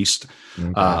far east,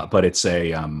 but it's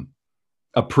it's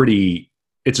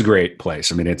a great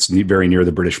place. I mean, it's very near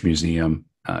the British Museum.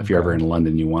 If you're ever in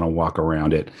London, you want to walk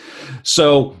around it.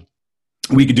 So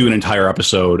we could do an entire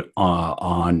episode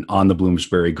on the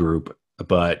Bloomsbury Group,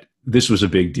 but this was a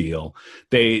big deal.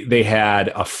 They had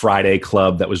a Friday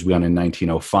club that was begun in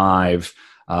 1905.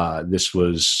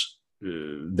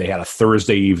 They had a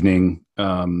Thursday evening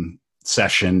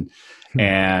session,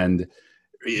 and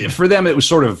for them it was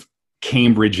sort of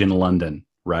Cambridge in London,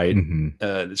 right?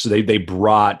 Mm-hmm. So they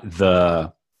brought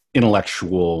the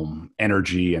intellectual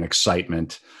energy and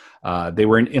excitement. They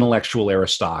were an intellectual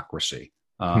aristocracy.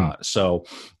 So,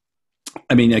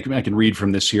 I mean, I can read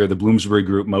from this here. The Bloomsbury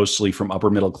Group, mostly from upper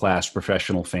middle class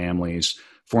professional families,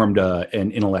 formed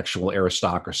an intellectual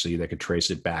aristocracy that could trace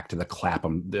it back to the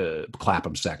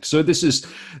Clapham sect. So this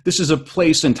is a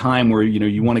place and time where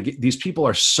you want to get, these people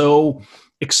are so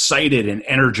excited and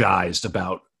energized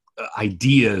about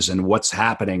ideas and what's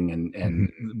happening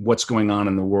and what's going on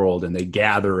in the world, and they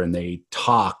gather and they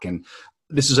talk. And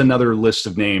this is another list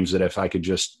of names that if I could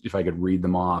read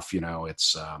them off,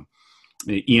 it's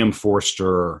E.M.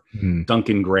 Forster,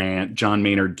 Duncan Grant, John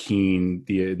Maynard Keynes,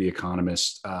 the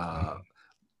economist,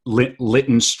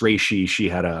 Lytton Strachey. She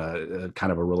had a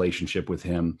kind of a relationship with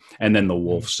him, and then the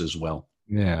Wolfes as well.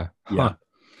 Yeah. Yeah.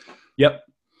 Yep.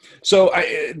 So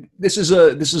this is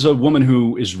a woman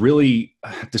who is really,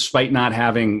 despite not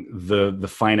having the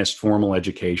finest formal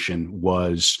education,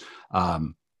 was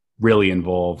really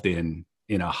involved in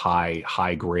a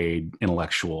high grade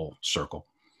intellectual circle.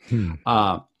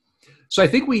 So I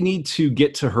think we need to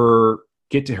get to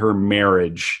her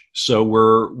marriage. So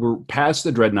we're past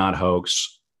the Dreadnought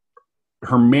hoax.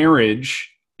 Her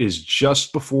marriage is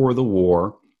just before the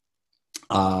war.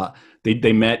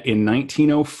 They met in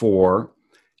 1904.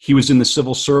 He was in the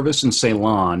civil service in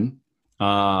Ceylon,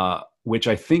 which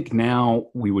I think now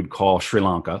we would call Sri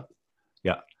Lanka.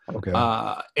 Yeah. Okay.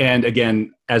 And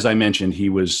again, as I mentioned, he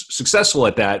was successful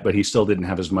at that, but he still didn't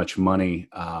have as much money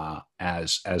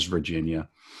as Virginia.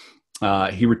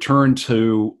 He returned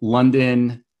to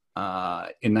London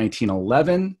in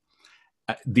 1911.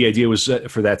 The idea was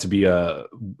for that to be a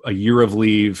year of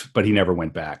leave, but he never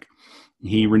went back.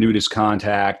 He renewed his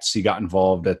contacts. He got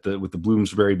involved with the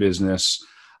Bloomsbury business,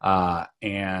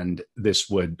 and this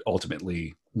would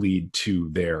ultimately lead to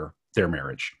their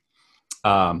marriage.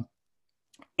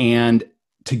 And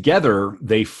together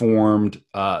they formed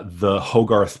the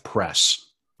Hogarth Press.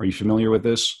 Are you familiar with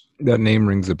this? That name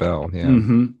rings a bell. Yeah.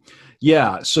 Mm-hmm.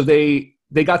 Yeah. So they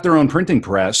got their own printing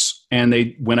press, and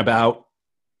they went about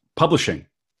publishing.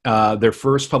 Their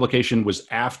first publication was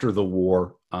after the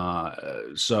war.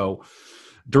 So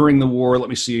during the war, let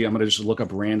me see, I'm going to just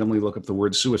randomly look up the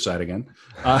word suicide again.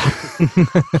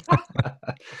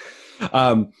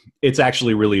 It's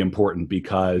actually really important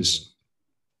because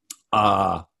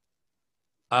let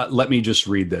me just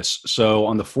read this. So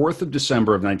on the 4th of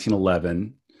December of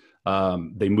 1911,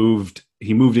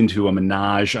 he moved into a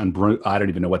menage on, I don't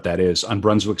even know what that is, on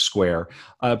Brunswick Square,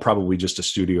 probably just a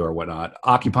studio or whatnot,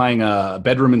 occupying a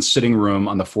bedroom and sitting room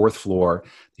on the 4th floor.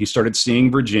 He started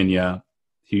seeing Virginia.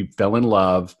 He fell in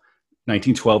love.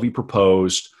 1912, he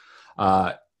proposed.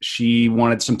 She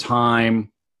wanted some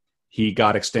time. He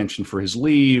got extension for his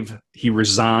leave. He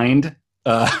resigned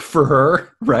for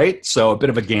her, right? So a bit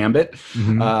of a gambit.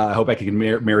 Mm-hmm. I hope I can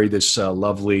marry this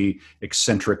lovely,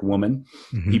 eccentric woman.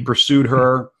 Mm-hmm. He pursued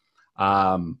her.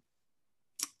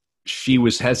 She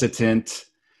was hesitant.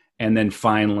 And then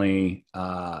finally,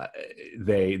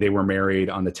 they were married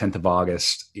on the 10th of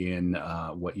August in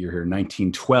what year here?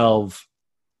 1912.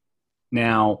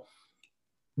 Now,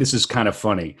 this is kind of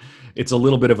funny. It's a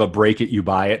little bit of a break it, you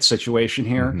buy it situation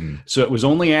here. Mm-hmm. So it was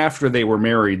only after they were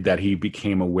married that he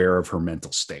became aware of her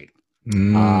mental state.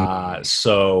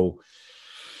 So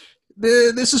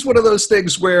this is one of those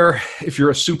things where if you're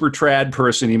a super trad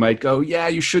person, you might go, yeah,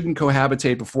 you shouldn't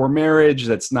cohabitate before marriage.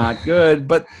 That's not good.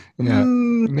 But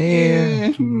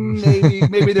maybe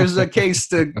there's a case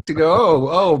to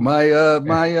go,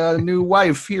 my new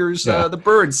wife hears the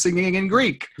birds singing in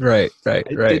Greek. Right. I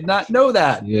did not know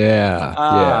that.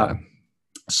 Yeah.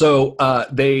 So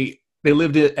they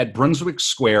lived at Brunswick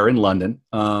Square in London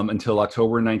until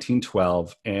October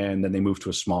 1912, and then they moved to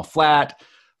a small flat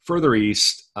further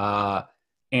east,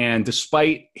 and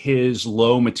despite his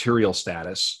low material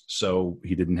status, so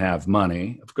he didn't have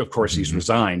money. Of course, he's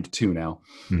resigned too now.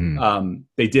 Mm-hmm.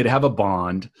 They did have a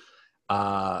bond,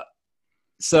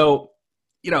 so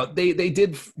they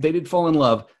did fall in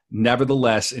love.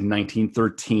 Nevertheless, in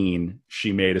 1913,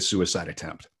 she made a suicide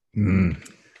attempt. Mm.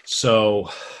 So,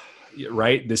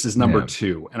 right, this is number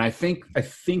 2, and I think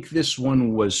this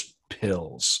one was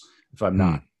pills, if I'm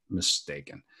not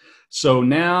mistaken. So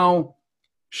now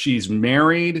she's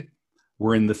married.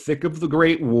 We're in the thick of the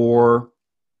Great War.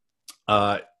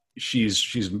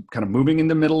 She's kind of moving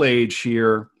into middle age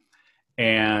here,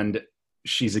 and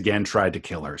she's again tried to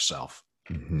kill herself.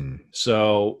 Mm-hmm.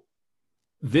 So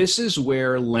this is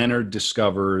where Leonard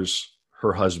discovers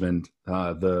her husband,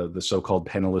 the so-called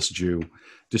penniless Jew,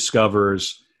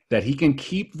 discovers that he can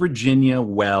keep Virginia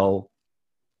well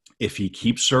if he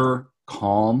keeps her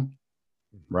calm,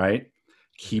 right?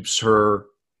 Keeps her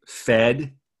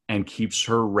fed and keeps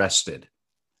her rested.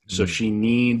 So she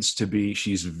needs to be,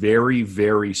 she's very,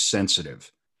 very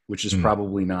sensitive, which is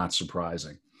probably not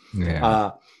surprising.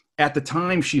 Yeah. At the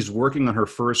time she's working on her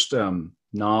first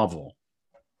novel,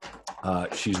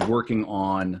 she's working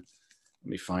on,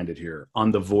 let me find it here,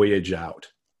 On the Voyage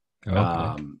Out.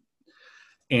 Okay.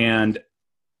 And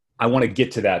I want to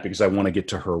get to that because I want to get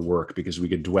to her work because we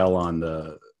could dwell on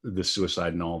the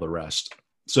suicide and all the rest.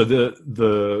 So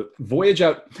the Voyage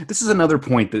Out, this is another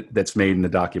point that's made in the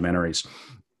documentaries.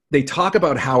 They talk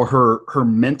about how her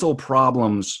mental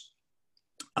problems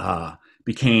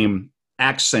became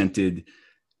accented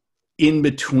in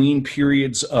between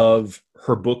periods of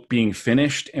her book being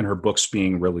finished and her books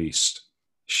being released.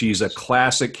 She's a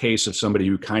classic case of somebody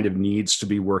who kind of needs to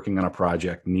be working on a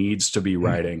project, needs to be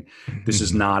writing. This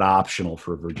is not optional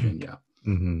for Virginia.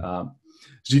 Mm-hmm.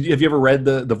 Have you ever read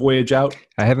the Voyage Out?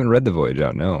 I haven't read The Voyage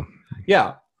Out, no.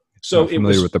 Yeah. So Not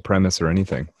familiar with the premise or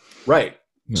anything. Right.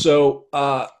 Yep.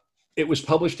 So it was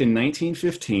published in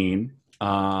 1915,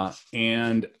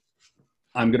 and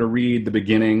I'm going to read the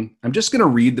beginning. I'm just going to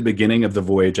read the beginning of The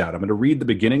Voyage Out. I'm going to read the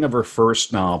beginning of her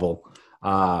first novel,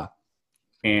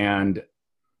 and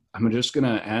just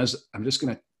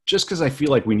because I feel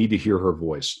like we need to hear her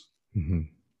voice. Mm-hmm.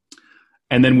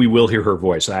 And then we will hear her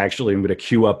voice. I actually am going to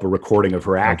queue up a recording of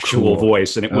her actual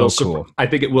voice, and it will. I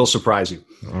think it will surprise you.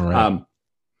 All right.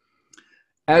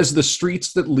 As the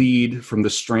streets that lead from the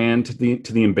Strand to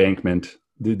the Embankment,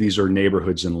 these are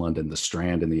neighborhoods in London, the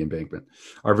Strand and the Embankment,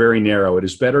 are very narrow. It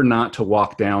is better not to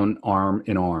walk down arm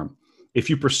in arm. If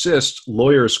you persist,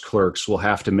 lawyers' clerks will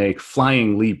have to make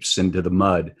flying leaps into the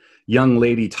mud. Young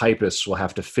lady typists will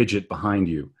have to fidget behind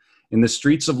you. In the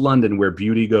streets of London, where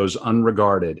beauty goes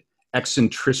unregarded,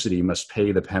 eccentricity must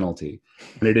pay the penalty.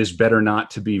 And it is better not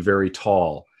to be very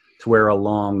tall, to wear a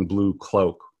long blue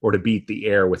cloak, or to beat the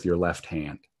air with your left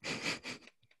hand.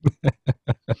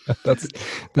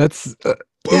 That's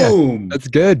boom. Yeah, that's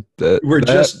good.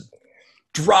 Just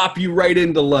drop you right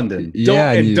into London.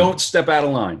 Don't step out of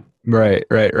line. Right.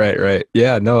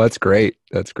 Yeah, no, that's great.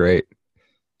 Yeah,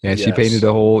 yes. She painted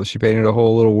a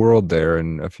whole little world there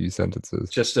in a few sentences.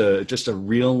 Just a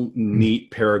real neat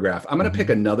paragraph. I'm going to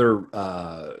pick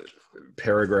another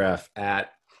paragraph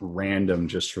at random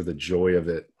just for the joy of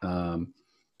it.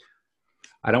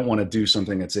 I don't want to do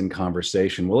something that's in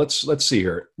conversation. Well, let's see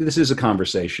here. This is a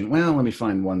conversation. Well, let me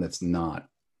find one that's not.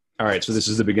 All right, so this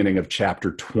is the beginning of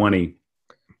chapter 20.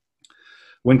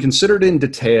 When considered in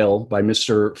detail by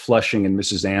Mr. Flushing and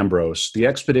Mrs. Ambrose, the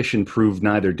expedition proved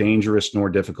neither dangerous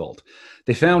nor difficult.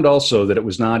 They found also that it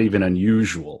was not even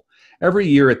unusual. Every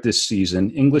year at this season,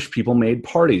 English people made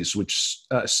parties which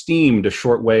steamed a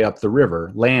short way up the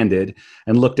river, landed,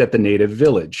 and looked at the native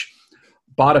village,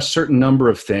 bought a certain number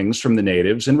of things from the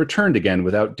natives, and returned again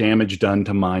without damage done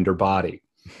to mind or body.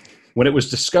 When it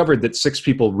was discovered that 6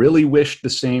 people really wished the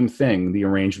same thing, the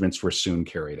arrangements were soon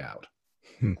carried out.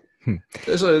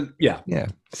 Yeah.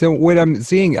 So what I'm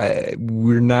seeing,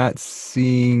 we're not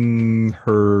seeing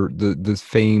this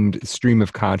famed stream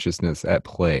of consciousness at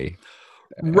play.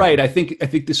 Right. I think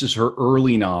this is her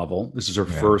early novel. This is her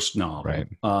first novel. Right.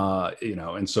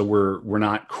 And so we're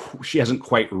not. She hasn't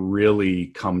quite really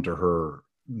come to her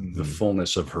the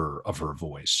fullness of her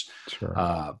voice.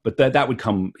 Sure. But that would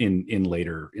come in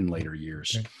later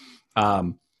years.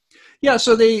 Okay.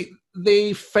 So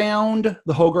they found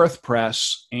the Hogarth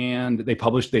Press and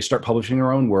they start publishing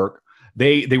their own work.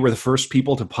 They were the first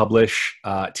people to publish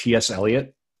T.S.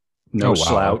 Eliot, No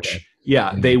Slouch. Okay.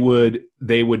 Yeah, they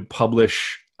would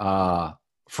publish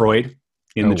Freud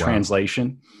in the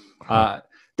translation.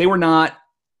 They were not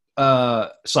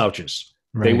slouches.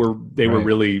 Right. They were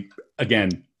really,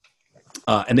 again,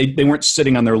 and they weren't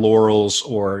sitting on their laurels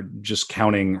or just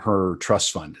counting her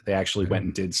trust fund. They actually went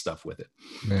and did stuff with it.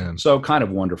 Man. So kind of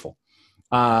wonderful.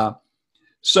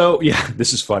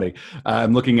 This is funny.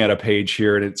 I'm looking at a page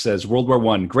here and it says World War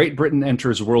I. Great Britain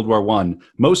enters World War I.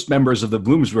 Most members of the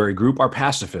Bloomsbury group are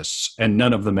pacifists and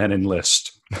none of the men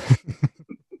enlist.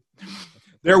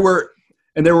 There were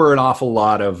an awful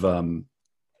lot of,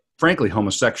 frankly,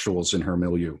 homosexuals in her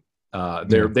milieu.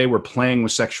 They were playing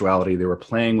with sexuality. They were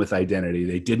playing with identity.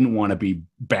 They didn't want to be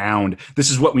bound. This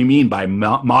is what we mean by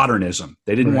modernism.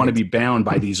 They didn't want to be bound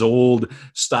by these old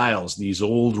styles, these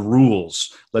old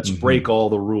rules. Let's break all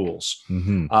the rules.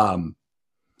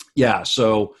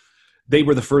 So they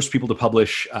were the first people to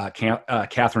publish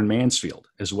Catherine Mansfield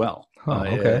as well,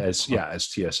 as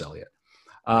T.S. Eliot.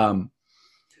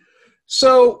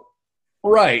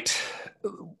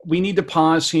 We need to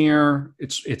pause here.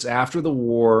 It's after the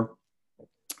war.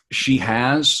 She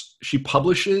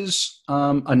publishes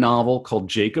a novel called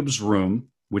Jacob's Room,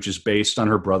 which is based on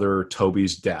her brother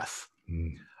Toby's death.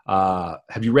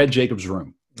 Have you read Jacob's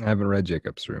Room? I haven't read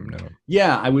Jacob's Room, no.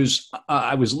 Yeah, I was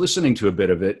listening to a bit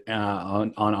of it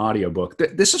on audiobook.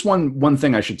 This is one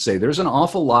thing I should say. There's an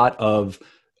awful lot of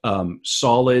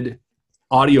solid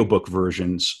audiobook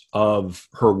versions of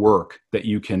her work that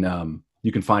you can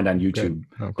find on YouTube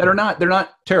that are they're not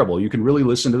terrible. You can really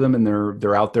listen to them, and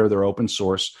they're out there. They're open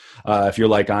source. If you're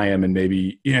like I am, and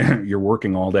maybe you're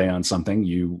working all day on something,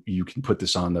 you can put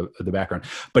this on the background.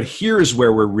 But here's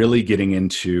where we're really getting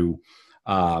into.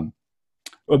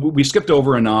 We skipped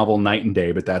over a novel, Night and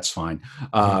Day, but that's fine.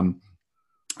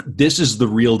 This is the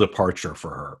real departure for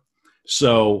her.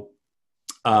 So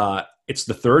it's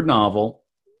the third novel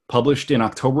published in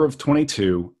October of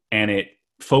 22, and it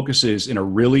focuses in a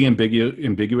really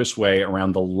ambiguous way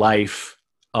around the life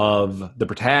of the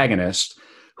protagonist,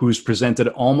 who's presented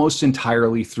almost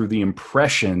entirely through the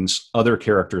impressions other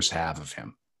characters have of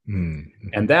him. Mm-hmm.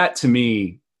 And that to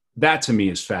me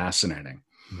is fascinating.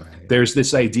 Right. There's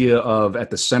this idea of, at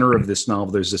the center of this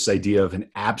novel, there's this idea of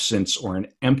an absence or an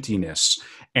emptiness.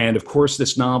 And of course,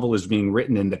 this novel is being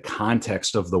written in the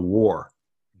context of the war.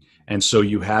 And so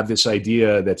you have this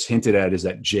idea that's hinted at, is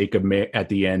that Jacob at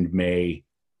the end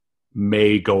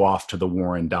may go off to the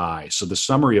war and die. So the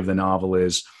summary of the novel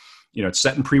is, it's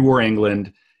set in pre-war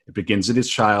England. It begins in his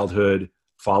childhood,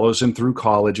 follows him through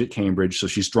college at Cambridge. So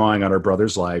she's drawing on her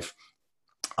brother's life,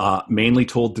 mainly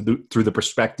told through the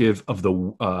perspective of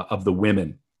the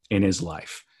women in his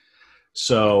life.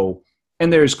 So,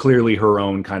 and there's clearly her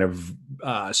own kind of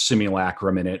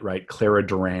simulacrum in it, right? Clara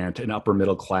Durant, an upper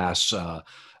middle class,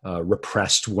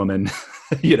 repressed woman,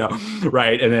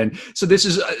 right? And then, so this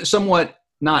is somewhat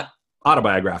not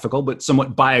autobiographical, but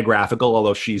somewhat biographical,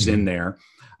 although she's in there.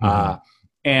 Mm-hmm.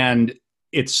 And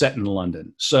it's set in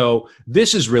London. So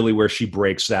this is really where she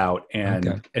breaks out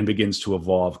and begins to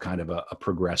evolve kind of a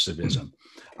progressivism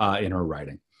in her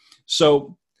writing.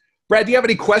 So, Brad, do you have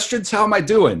any questions? How am I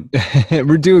doing?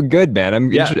 We're doing good, man.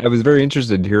 I was very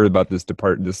interested to hear about this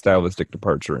stylistic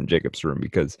departure in Jacob's Room,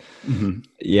 because,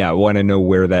 I want to know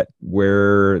where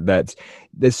that's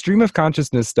the stream of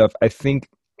consciousness stuff. I think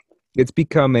it's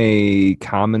become a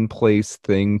commonplace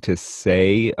thing to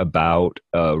say about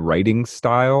writing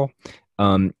style.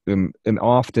 And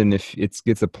often if it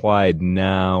gets applied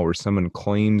now, or someone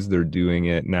claims they're doing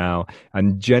it now,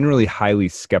 I'm generally highly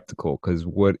skeptical, because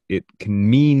what it can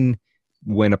mean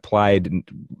when applied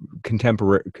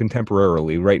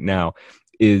contemporarily right now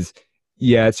is,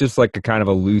 it's just like a kind of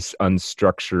a loose,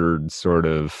 unstructured sort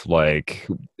of like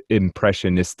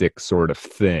impressionistic sort of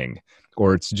thing,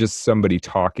 or it's just somebody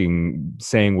talking,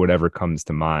 saying whatever comes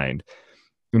to mind.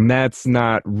 And that's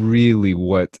not really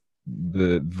what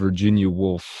the Virginia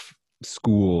Woolf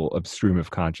school of stream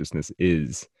of consciousness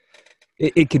is.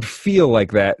 It could feel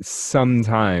like that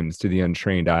sometimes to the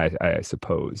untrained eye, I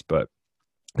suppose, but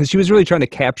because she was really trying to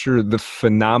capture the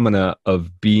phenomena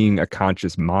of being a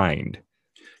conscious mind.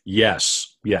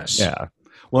 Yes. Yeah.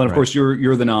 Well, and of course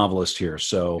you're the novelist here,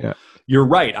 so you're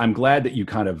right. I'm glad that you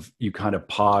kind of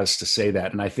paused to say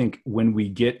that, and I think when we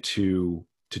get to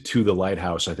the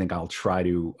Lighthouse, I think I'll try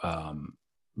to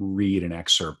read an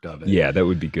excerpt of it. Yeah, that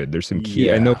would be good. There's some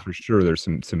key. I know for sure there's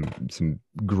some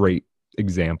great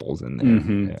examples in there.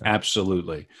 Mm-hmm. Yeah.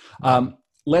 Absolutely.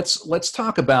 Let's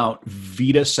talk about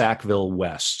Vita Sackville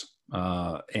West.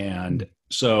 And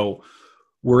so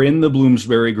we're in the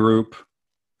Bloomsbury group,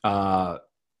 and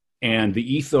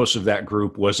the ethos of that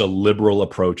group was a liberal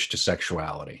approach to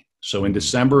sexuality. So in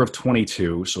December of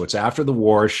 22, so it's after the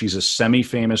war, she's a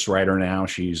semi-famous writer now.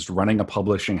 She's running a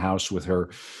publishing house with her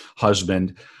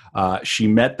husband. She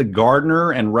met the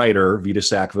gardener and writer, Vita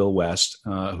Sackville West,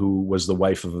 who was the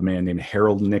wife of a man named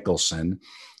Harold Nicholson.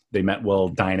 They met while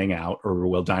dining out, or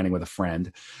while dining with a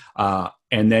friend.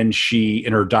 And then she,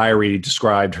 in her diary,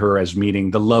 described her as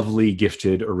meeting the lovely,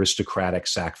 gifted, aristocratic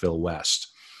Sackville West.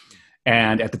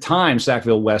 And at the time,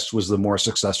 Sackville West was the more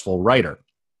successful writer.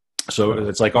 So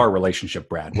it's like our relationship,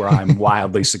 Brad, where I'm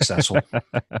wildly successful.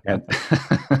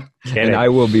 And I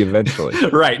will be eventually.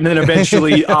 Right. And then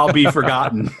eventually I'll be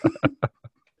forgotten.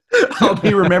 I'll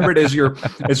be remembered as your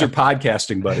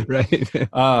podcasting buddy.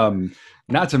 Right.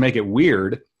 Not to make it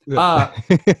weird.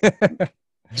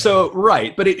 So,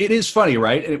 right. But it is funny,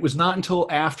 right? And it was not until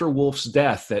after Woolf's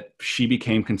death that she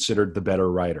became considered the better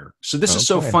writer. So this is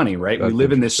so funny, right? That's we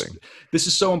live in this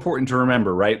is so important to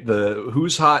remember, right? The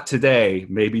who's hot today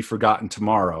may be forgotten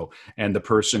tomorrow. And the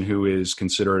person who is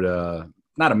considered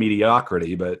not a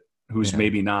mediocrity, but who's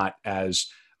maybe not as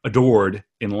adored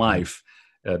in life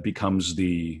becomes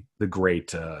the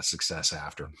great success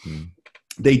after. Mm-hmm.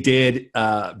 They did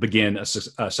begin a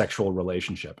sexual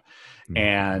relationship,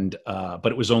 and but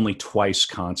it was only twice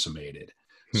consummated.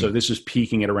 So this was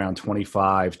peaking at around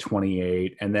 25,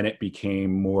 28, and then it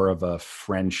became more of a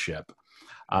friendship.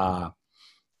 And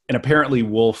apparently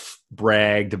Woolf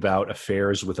bragged about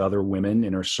affairs with other women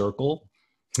in her circle.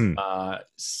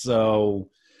 So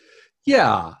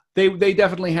yeah, they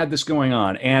definitely had this going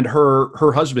on. And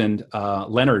her husband,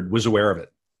 Leonard, was aware of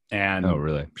it and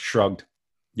shrugged.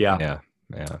 Yeah.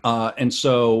 And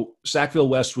so Sackville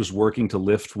West was working to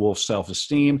lift Woolf's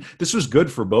self-esteem. This was good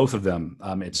for both of them,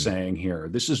 it's saying here.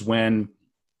 This is when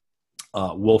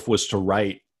Woolf was to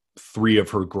write three of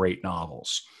her great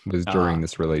novels. Was during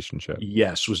this relationship.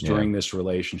 Yes, was during this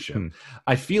relationship.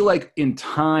 I feel like in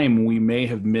time we may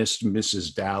have missed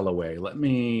Mrs. Dalloway. Let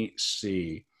me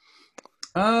see.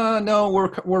 No,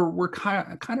 we're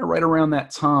kind of right around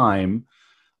that time.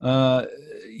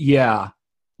 Yeah.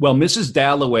 Well, Mrs.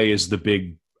 Dalloway is the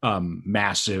big,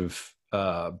 massive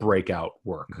breakout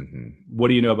work. What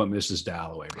do you know about Mrs.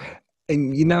 Dalloway, bro?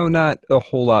 And, not a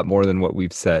whole lot more than what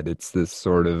we've said. It's this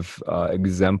sort of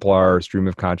exemplar stream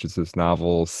of consciousness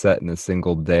novel set in a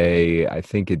single day. I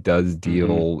think it does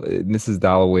deal, Mrs.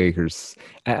 Dalloway,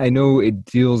 I know it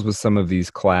deals with some of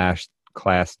these class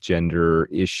gender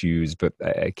issues, but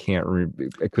I can't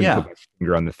I couldn't put my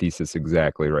finger on the thesis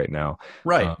exactly right now.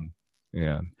 Right.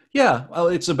 Yeah. Well,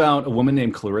 it's about a woman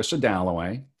named Clarissa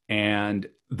Dalloway, and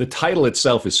the title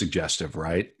itself is suggestive,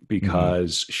 right?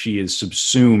 Because she is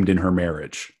subsumed in her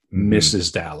marriage,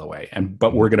 Mrs. Dalloway.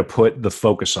 But we're going to put the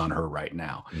focus on her right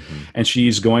now. And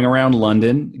she's going around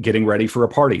London getting ready for a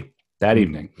party that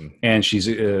evening. And she's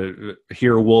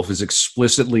here. Woolf is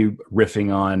explicitly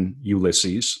riffing on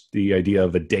Ulysses, the idea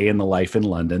of a day in the life in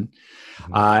London.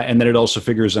 And then it also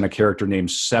figures in a character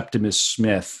named Septimus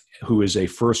Smith, who is a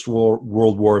First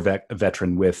World War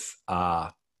veteran with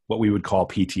what we would call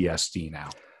PTSD now.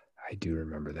 I do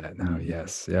remember that now.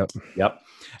 Yes. Yep.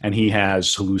 And he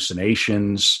has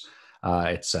hallucinations,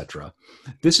 etc.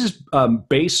 This is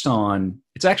based on,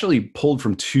 it's actually pulled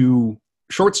from two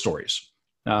short stories,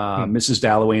 Mrs.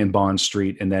 Dalloway in Bond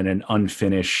Street, and then an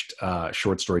unfinished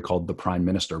short story called The Prime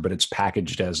Minister, but it's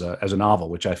packaged as a novel,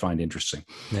 which I find interesting.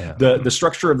 Yeah. The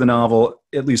structure of the novel,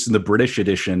 at least in the British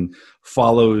edition,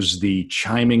 follows the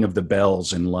chiming of the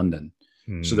bells in London.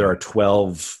 So there are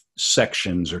 12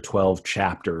 sections or 12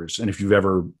 chapters. And if you've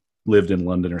ever lived in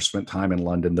London or spent time in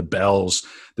London,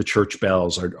 the church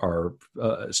bells are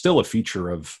still a feature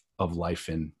of life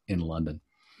in London.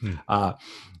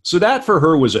 So that for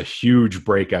her was a huge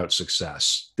breakout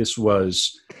success. This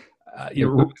was,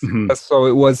 so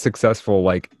it was successful,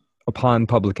 like upon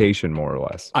publication, more or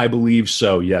less. I believe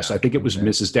so. Yes. I think it was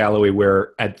Mrs. Dalloway,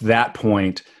 where at that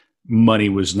point, money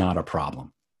was not a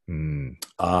problem. And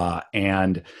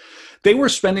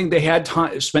they had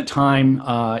spent time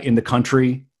in the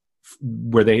country,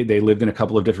 where they lived in a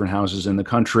couple of different houses in the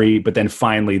country, but then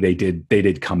finally they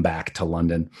did come back to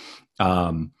London.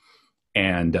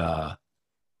 And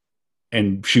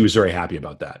she was very happy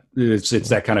about that. It's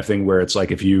that kind of thing where it's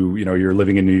like if you're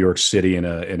living in New York City in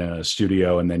a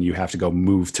studio, and then you have to go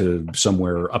move to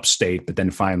somewhere upstate, but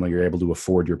then finally you're able to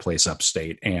afford your place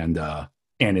upstate and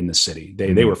in the city.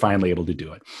 They were finally able to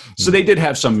do it. So they did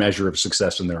have some measure of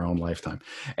success in their own lifetime.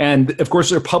 And of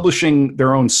course they're publishing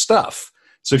their own stuff.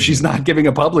 So she's not giving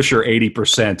a publisher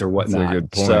 80% or whatnot. That's a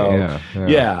good point. So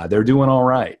yeah, they're doing all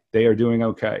right. They are doing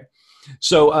okay.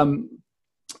 So,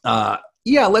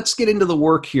 let's get into the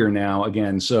work here now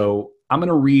again. So I'm going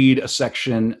to read a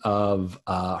section of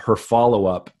her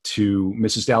follow-up to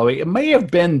Mrs. Dalloway. It may have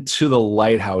been To the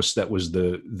Lighthouse that was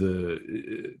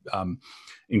the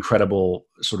incredible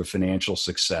sort of financial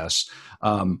success.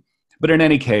 But in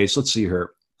any case, let's see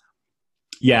here.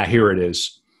 Yeah, here it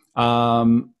is.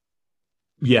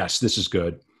 Yes, this is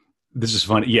good. This is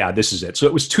fun. Yeah, this is it. So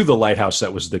it was To the Lighthouse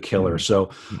that was the killer. So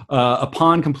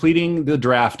upon completing the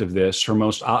draft of this, her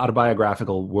most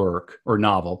autobiographical work or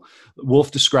novel,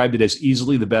 Woolf described it as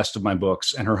easily the best of my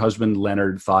books, and her husband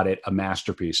Leonard thought it a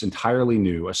masterpiece, entirely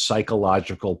new, a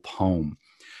psychological poem.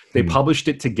 They published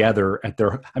it together at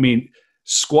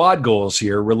squad goals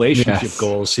here, relationship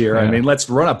goals here. Yeah. Let's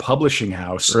run a publishing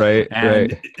house,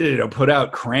 and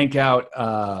crank out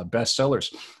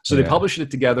bestsellers. So they published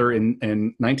it together in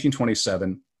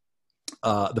 1927.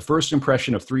 The first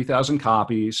impression of 3,000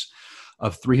 copies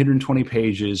of 320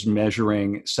 pages,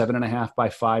 measuring 7.5 by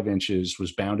 5 inches,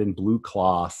 was bound in blue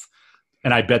cloth,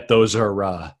 and I bet those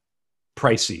are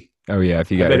pricey. Oh yeah, if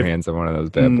you got your hands on one of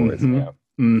those bad boys.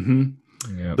 Yep.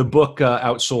 The book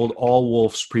outsold all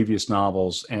Woolf's previous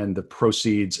novels, and the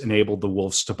proceeds enabled the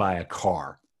Woolfs to buy a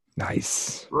car.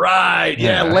 Nice. Right.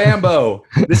 Yeah. Lambo.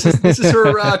 This is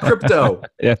her crypto.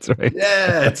 That's right.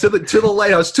 Yeah. To the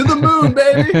lighthouse, to the moon,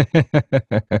 baby.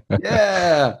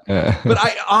 Yeah. But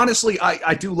I honestly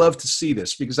do love to see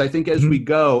this, because I think as we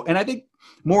go, and I think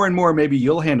more and more, maybe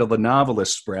you'll handle the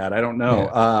novelists, Brad. I don't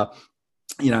know.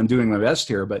 Yeah. I'm doing my best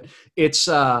here, but it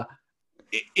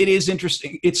is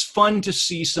interesting. It's fun to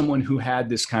see someone who had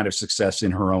this kind of success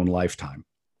in her own lifetime.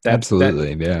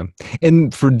 Absolutely. Yeah.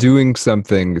 And for doing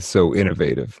something so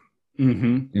innovative,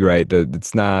 right?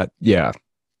 It's not,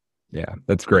 Yeah,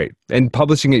 that's great. And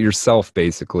publishing it yourself,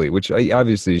 basically, which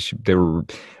obviously they were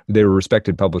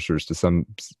respected publishers to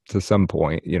some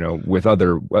point, with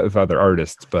other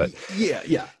artists. But Yeah.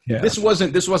 yeah, This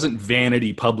wasn't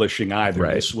vanity publishing either.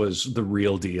 right, This was the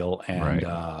real deal. And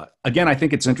right. again, I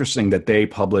think it's interesting that they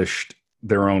published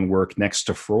their own work next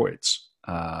to Freud's.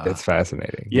 That's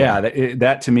fascinating. Yeah,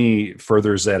 that to me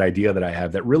furthers that idea that I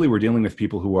have, that really we're dealing with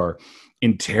people who are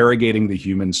interrogating the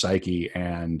human psyche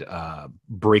and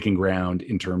breaking ground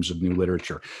in terms of new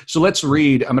literature. So let's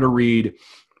read. I'm going to read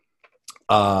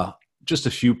just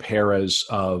a few paras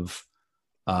of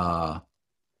To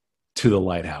the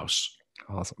Lighthouse.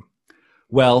 Awesome.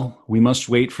 Well, we must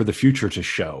wait for the future to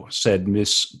show, said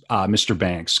Mr.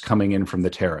 Banks, coming in from the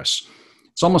terrace.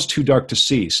 It's almost too dark to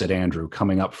see, said Andrew,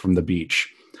 coming up from the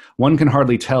beach. One can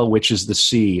hardly tell which is the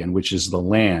sea and which is the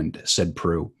land, said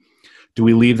Prue. Do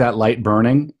we leave that light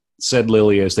burning? Said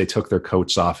Lily as they took their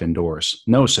coats off indoors.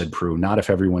 No, said Prue, not if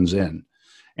everyone's in.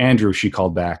 Andrew, she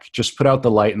called back, just put out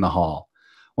the light in the hall.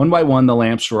 One by one, the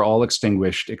lamps were all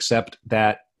extinguished, except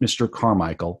that Mr.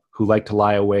 Carmichael, who liked to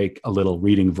lie awake a little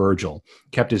reading Virgil,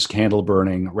 kept his candle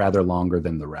burning rather longer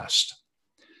than the rest.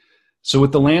 So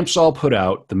with the lamps all put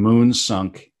out, the moon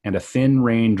sunk, and a thin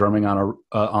rain drumming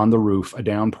on the roof, a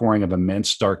downpouring of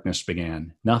immense darkness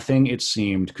began. Nothing, it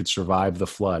seemed, could survive the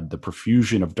flood, the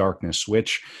profusion of darkness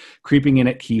which, creeping in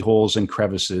at keyholes and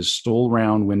crevices, stole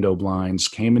round window blinds,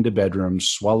 came into bedrooms,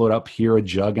 swallowed up here a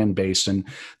jug and basin,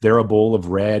 there a bowl of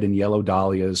red and yellow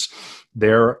dahlias,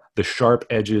 there the sharp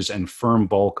edges and firm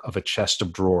bulk of a chest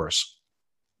of drawers.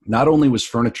 Not only was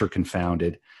furniture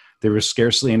confounded, there was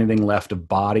scarcely anything left of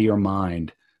body or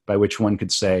mind by which one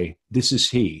could say, this is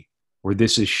he, or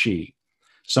this is she.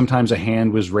 Sometimes a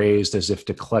hand was raised as if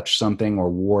to clutch something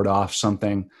or ward off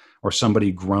something, or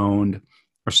somebody groaned,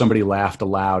 or somebody laughed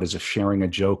aloud as if sharing a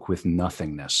joke with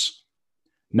nothingness.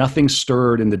 Nothing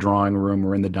stirred in the drawing room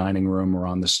or in the dining room or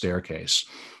on the staircase.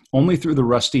 Only through the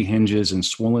rusty hinges and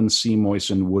swollen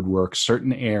sea-moistened woodwork,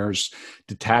 certain airs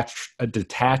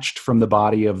detached from the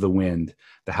body of the wind.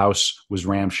 The house was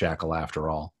ramshackle after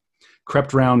all.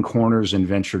 Crept round corners and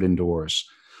ventured indoors.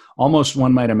 Almost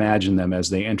one might imagine them as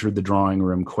they entered the drawing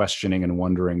room, questioning and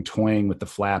wondering, toying with the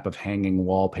flap of hanging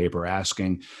wallpaper,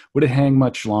 asking, would it hang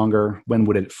much longer? When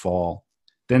would it fall?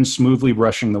 Then, smoothly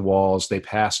brushing the walls, they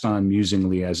passed on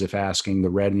musingly as if asking the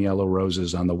red and yellow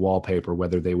roses on the wallpaper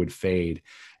whether they would fade,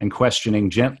 and questioning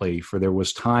gently, for there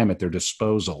was time at their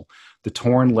disposal, the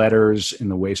torn letters in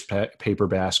the waste paper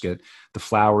basket, the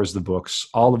flowers, the books,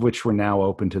 all of which were now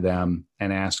open to them,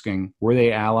 and asking, were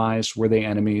they allies? Were they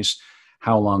enemies?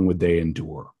 How long would they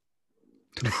endure?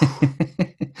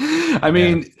 I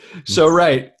mean, so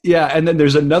right. Yeah. And then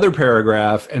there's another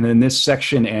paragraph. And then this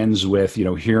section ends with,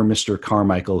 here, Mr.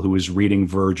 Carmichael, who was reading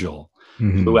Virgil,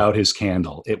 blew out his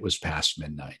candle. It was past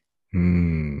midnight.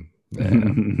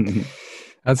 Yeah.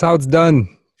 That's how it's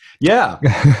done. Yeah.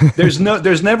 There's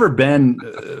never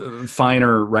been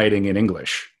finer writing in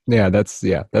English. That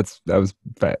was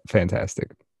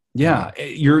fantastic. Yeah.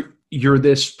 You're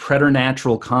this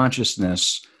preternatural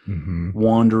consciousness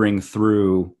wandering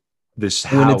through this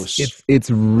house. It's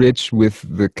rich with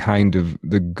the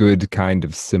good kind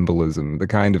of symbolism, the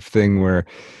kind of thing where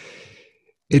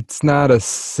it's not a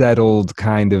settled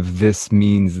kind of this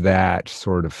means that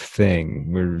sort of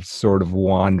thing. We're sort of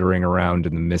wandering around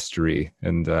in the mystery,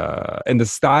 and the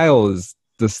style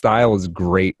is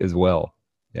great as well.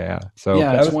 Yeah. So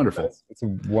yeah, it's wonderful. It's a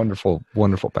wonderful,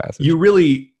 wonderful passage. You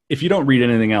really, if you don't read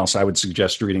anything else, I would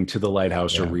suggest reading To the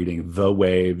Lighthouse or reading The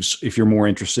Waves. If you're more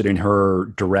interested in her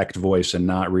direct voice and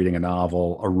not reading a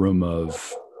novel, A Room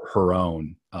of Her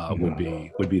Own would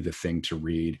be the thing to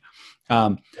read.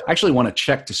 I actually want to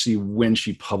check to see when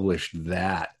she published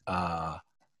that. I'm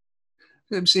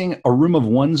seeing A Room of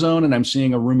One's Own and I'm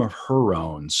seeing A Room of Her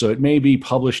Own. So it may be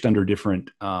published under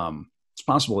different. It's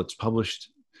possible it's published.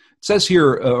 It says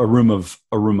here A Room of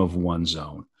One's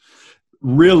Own.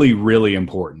 Really, really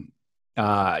important.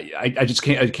 I just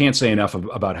can't say enough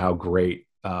about how great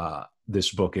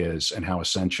this book is and how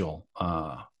essential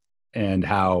and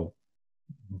how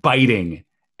biting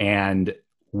and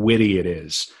witty it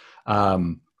is.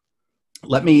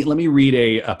 Let me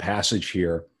read a passage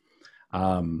here.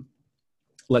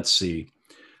 Let's see.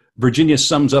 Virginia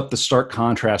sums up the stark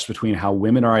contrast between how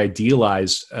women are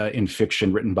idealized in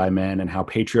fiction written by men and how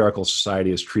patriarchal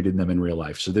society has treated them in real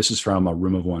life. So this is from A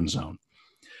Room of One's Own.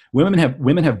 Women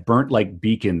have burnt like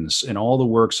beacons in all the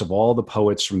works of all the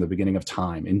poets from the beginning of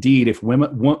time. Indeed, if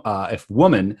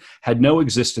woman had no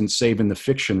existence save in the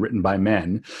fiction written by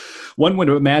men, one would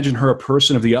imagine her a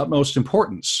person of the utmost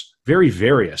importance, very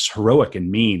various, heroic and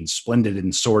mean, splendid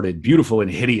and sordid, beautiful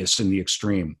and hideous in the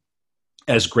extreme.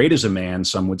 As great as a man,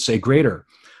 some would say greater.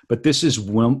 But this is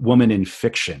woman in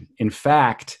fiction. In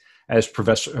fact, as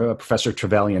Professor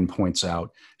Trevelyan points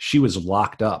out, she was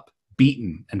locked up,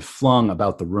 beaten, and flung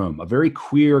about the room. A very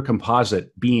queer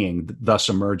composite being thus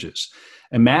emerges.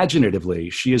 Imaginatively,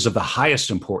 she is of the highest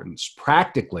importance.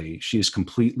 Practically, she is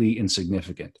completely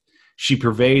insignificant. She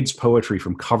pervades poetry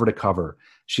from cover to cover.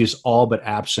 She is all but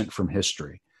absent from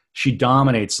history. She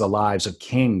dominates the lives of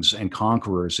kings and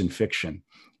conquerors in fiction.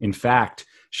 In fact,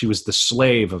 she was the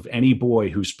slave of any boy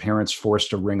whose parents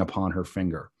forced a ring upon her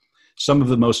finger. Some of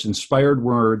the most inspired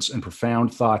words and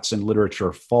profound thoughts in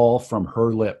literature fall from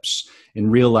her lips. In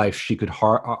real life, she could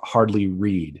hardly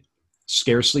read,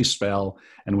 scarcely spell,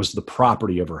 and was the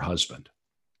property of her husband.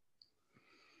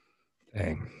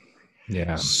 Dang.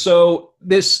 Yeah. So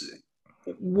this,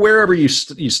 wherever you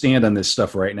stand on this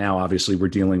stuff right now, obviously we're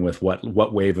dealing with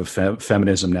what wave of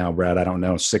feminism now, Brad? I don't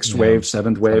know, sixth wave,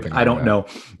 seventh wave? I don't know.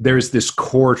 There's this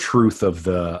core truth of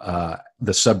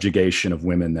the subjugation of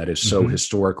women that is so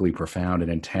historically profound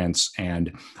and intense,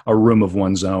 and A Room of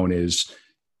One's Own is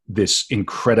this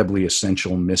incredibly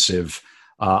essential missive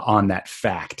on that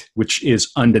fact, which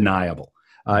is undeniable.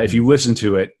 If you listen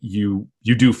to it, you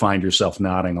do find yourself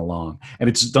nodding along, and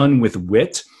it's done with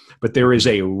wit, but there is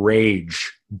a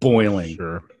rage boiling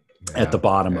at the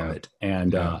bottom of it.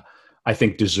 And I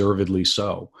think deservedly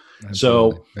so.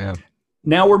 Absolutely. So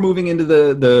now we're moving into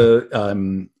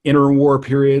the interwar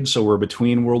period. So we're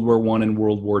between World War I and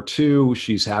World War II.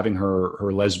 She's having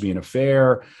her lesbian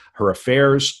affair, her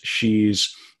affairs.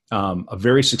 She's a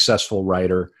very successful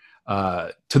writer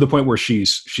to the point where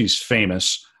she's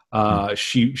famous.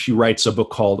 She writes a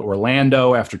book called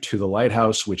Orlando after To the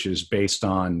Lighthouse, which is based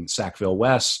on Sackville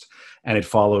West. And it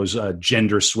follows a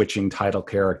gender-switching title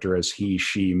character as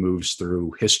she moves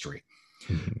through history.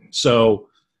 So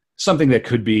something that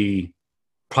could be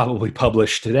probably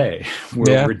published today,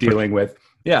 we're dealing with.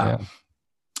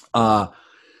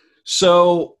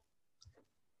 So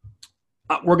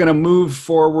we're going to move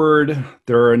forward.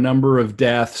 There are a number of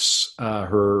deaths.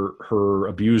 Her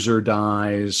abuser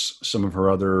dies. Some of her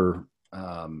other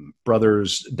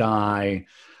brothers die.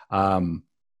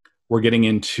 We're getting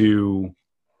into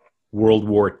World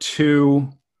War II.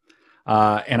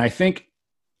 And I think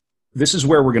this is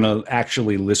where we're going to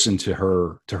actually listen to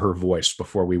her voice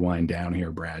before we wind down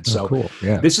here, Brad. So cool.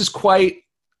 This is quite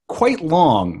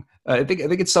long. I think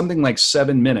it's something like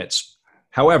 7 minutes.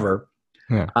 However,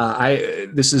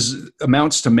 this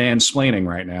amounts to mansplaining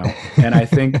right now, and I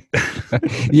think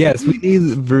yes, we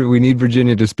need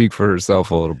Virginia to speak for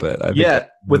herself a little bit.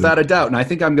 Without a doubt. And I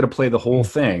think I'm going to play the whole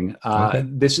thing.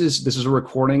 This is a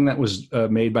recording that was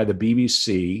made by the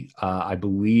BBC, I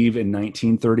believe, in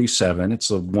 1937. It's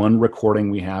the one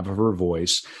recording we have of her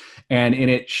voice, and in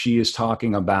it she is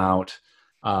talking about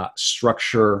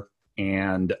structure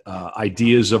and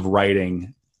ideas of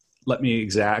writing. Let me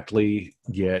exactly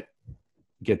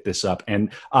get this up.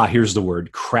 And here's the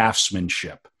word: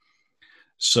 craftsmanship.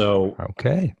 So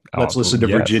let's listen to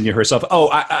Virginia herself. Oh,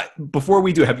 before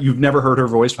we do, you've never heard her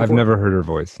voice before? I've never heard her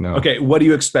voice, no. Okay, what do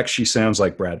you expect she sounds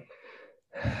like, Brad?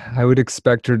 I would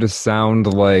expect her to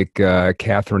sound like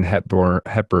Katharine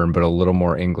Hepburn, but a little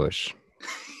more English.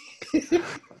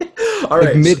 All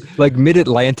right. Like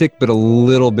mid-Atlantic, but a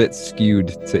little bit skewed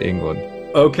to England.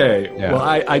 Okay. Yeah. Well,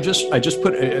 I just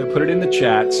put it in the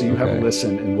chat so you have a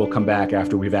listen, and we'll come back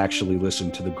after we've actually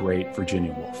listened to the great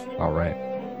Virginia Woolf. All right.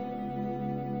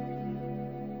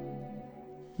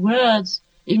 Words,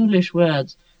 English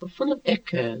words, are full of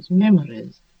echoes,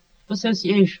 memories,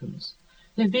 associations.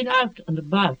 They've been out and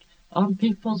about on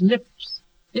people's lips,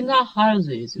 in their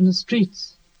houses, in the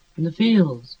streets, in the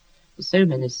fields, for so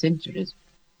many centuries.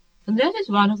 And that is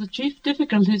one of the chief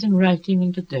difficulties in writing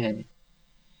in today.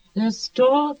 They are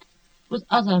stored with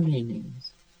other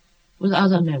meanings, with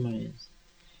other memories,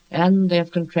 and they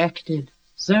have contracted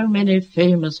so many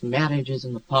famous marriages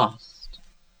in the past.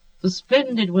 The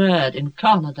splendid word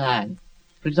incarnadine,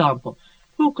 for example,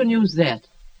 who can use that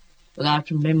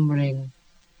without remembering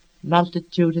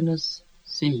multitudinous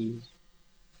seas?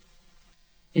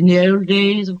 In the old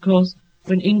days, of course,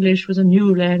 when English was a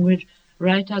new language,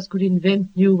 writers could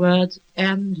invent new words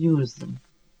and use them.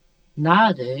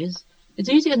 Nowadays, it's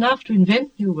easy enough to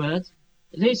invent new words.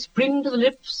 They spring to the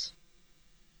lips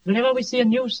whenever we see a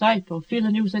new sight or feel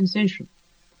a new sensation.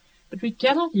 But we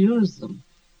cannot use them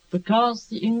because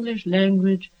the English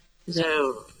language is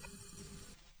old.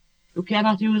 You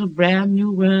cannot use a brand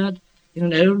new word in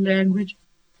an old language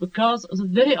because of the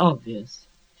very obvious,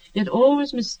 yet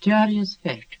always mysterious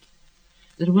fact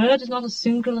that a word is not a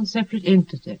single and separate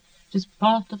entity. It is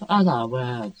part of other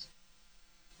words.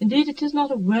 Indeed, it is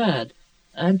not a word,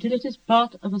 until it is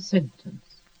part of a sentence.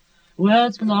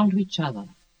 Words belong to each other,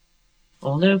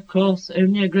 although, of course,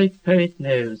 only a great poet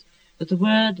knows that the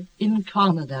word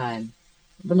incarnadine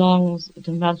belongs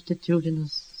to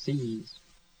multitudinous seas.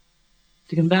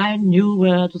 To combine new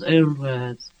words with old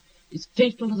words is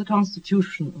fatal to the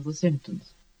constitution of the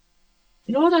sentence.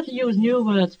 In order to use new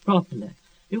words properly,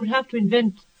 you would have to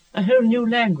invent a whole new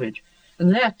language,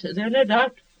 and that, though no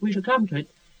doubt we shall come to it,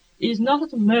 is not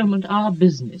at the moment our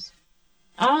business.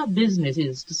 Our business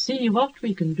is to see what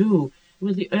we can do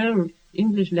with the old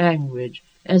English language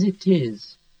as it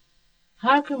is.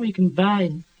 How can we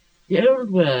combine the old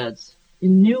words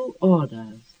in new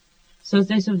orders so that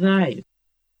they survive,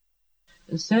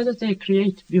 so that they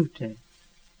create beauty,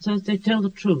 so that they tell the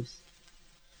truth?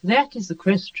 That is the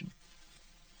question.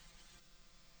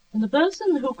 And the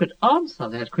person who could answer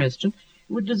that question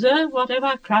would deserve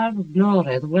whatever crown of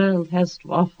glory the world has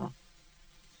to offer.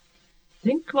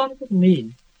 Think what it would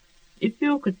mean if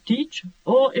you could teach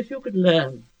or if you could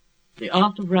learn the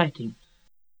art of writing.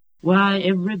 Why,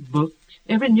 every book,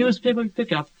 every newspaper you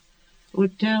pick up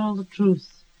would tell the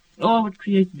truth or would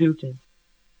create beauty.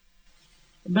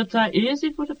 But there is,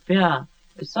 it would appear,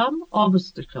 some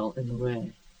obstacle in the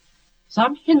way,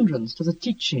 some hindrance to the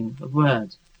teaching of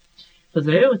words. For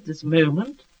though at this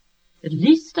moment at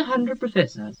least 100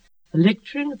 professors are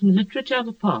lecturing on the literature of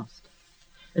the past,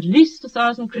 at least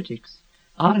 1,000 critics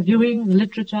are reviewing the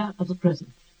literature of the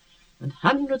present, and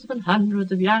hundreds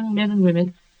of young men and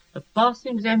women are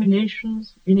passing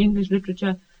examinations in English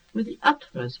literature with the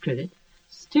utmost credit,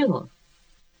 still,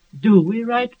 do we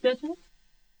write better?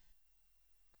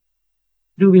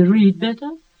 Do we read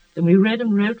better than we read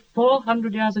and wrote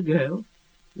 400 years ago,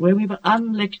 when we were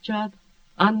unlectured,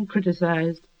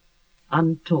 uncriticized,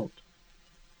 untaught?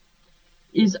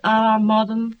 Is our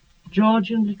modern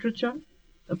Georgian literature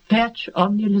a patch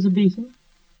on the Elizabethan?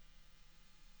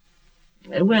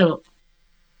 Well,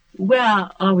 where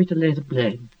are we to lay the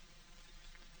blame?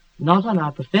 Not on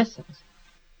our professors,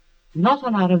 not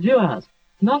on our reviewers,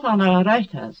 not on our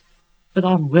writers, but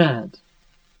on words.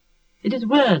 It is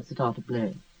words that are to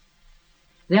blame.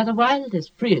 They are the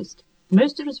wildest, freest,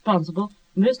 most irresponsible,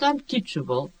 most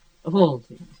unteachable of all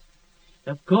things.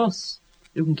 Of course,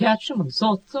 you can catch them and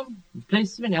sort them and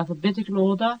place them in alphabetical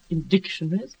order in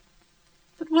dictionaries,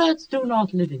 but words do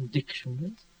not live in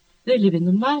dictionaries. They live in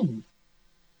the mind.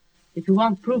 If you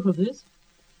want proof of this,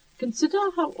 consider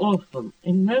how often,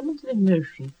 in moments of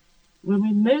emotion, when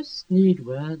we most need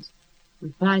words,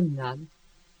 we find none.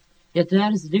 Yet there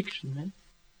is the dictionary.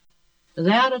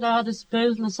 There at our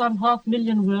disposal are some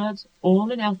 500,000 words,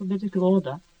 all in alphabetical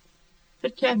order.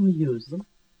 But can we use them?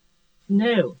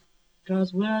 No,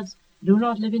 because words do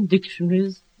not live in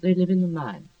dictionaries, they live in the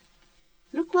mind.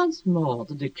 Look once more at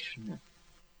the dictionary.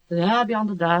 There, beyond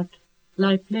a doubt,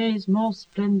 lie plays more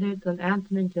splendid than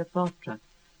Antony and Cleopatra,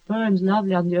 poems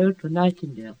lovely on the ode to a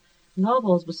nightingale,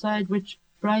 novels beside which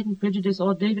Pride and Prejudice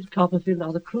or David Copperfield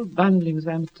are the crude bunglings of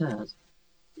amateurs.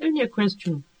 Only a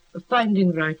question of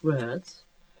finding the right words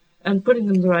and putting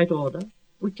them in the right order.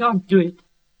 We can't do it,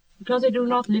 because they do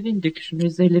not live in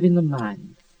dictionaries, they live in the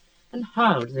mind. And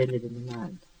how do they live in the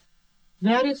mind?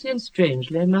 Variously and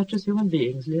strangely, much as human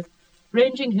beings live,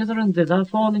 ranging hither and thither,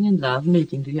 falling in love,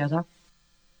 meeting together.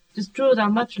 It is true they are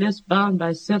much less bound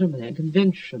by ceremony and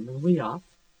convention than we are.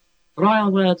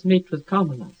 Royal words meet with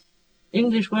commoners.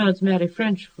 English words marry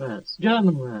French words,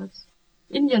 German words,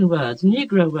 Indian words,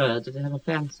 Negro words, if they have a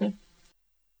fancy.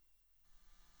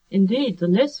 Indeed, the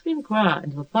less we inquire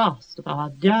into the past of our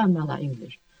dear Mother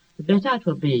English, the better it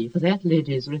will be for that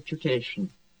lady's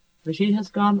reputation, for she has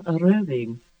gone a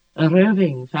roving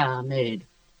fair maid.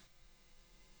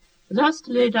 Thus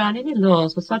to lay down any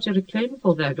laws for such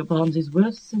irreclaimable vagabonds is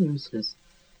worse than useless.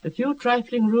 A few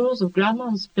trifling rules of grammar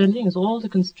and spelling is all the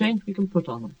constraint we can put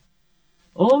on them.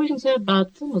 All we can say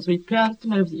about them as we peer at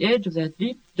them over the edge of that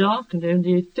deep, dark, and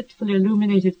only fitfully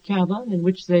illuminated cavern in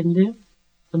which they live,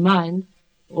 the mind,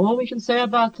 all we can say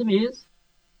about them is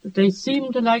that they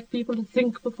seem to like people to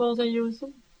think before they use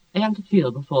them, and to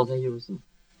feel before they use them.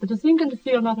 But to think and to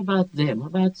feel not about them,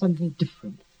 about something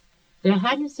different. They are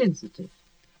highly sensitive,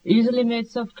 easily made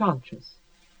self-conscious.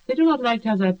 They do not like to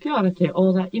have their purity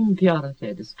or their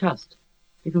impurity discussed.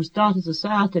 If you start a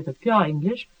society for pure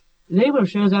English, they will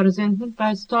show their resentment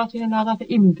by starting another for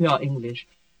impure English,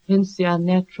 hence the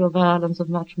unnatural violence of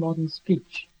much modern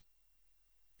speech.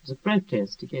 It is a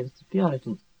protest against the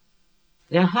Puritans.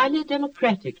 They are highly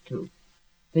democratic, too.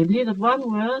 They believe that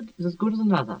one word is as good as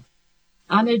another.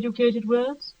 Uneducated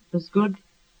words, as good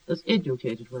as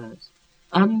educated words.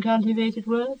 Uncultivated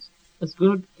words, as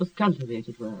good as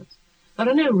cultivated words. There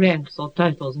are no ranks or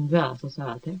titles in their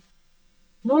society.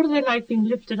 nor do they like being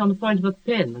lifted on the point of a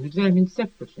pen and examined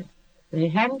separately. They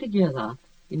hang together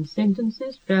in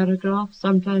sentences, paragraphs,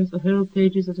 sometimes for whole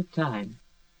pages at a time.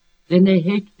 Then they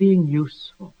hate being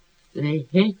useful. They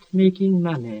hate making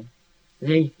money.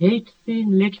 They hate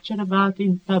being lectured about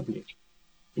in public.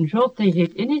 In short, they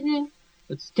hate anything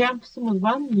that stamps them with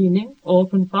one meaning or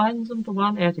confines them to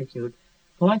one attitude,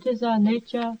 for it is their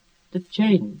nature to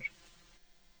change.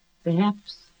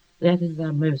 Perhaps that is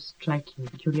their most striking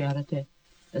peculiarity,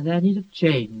 their need of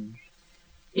change.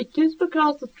 It is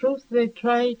because the truth they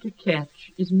try to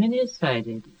catch is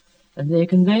many-sided, and they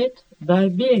convey it by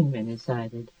being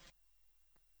many-sided.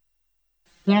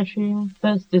 Flashing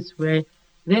first this way,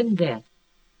 then that.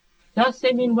 Thus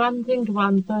they mean one thing to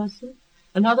one person,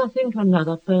 another thing to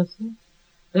another person.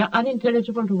 They are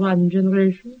unintelligible to one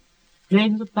generation,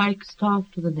 plain as a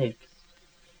pikestaff to the next.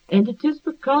 And it is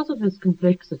because of this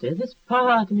complexity, this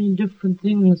power to mean different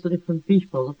things to different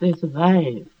people, that they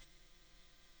survive.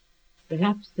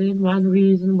 Perhaps then one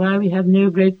reason why we have no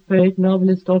great poet,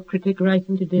 novelist, or critic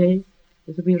writing today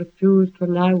is that we refuse to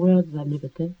allow words their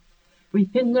liberty. We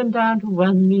pin them down to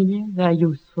one meaning, their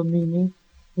useful meaning,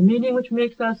 the meaning which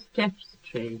makes us catch the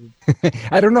train.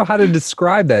 I don't know how to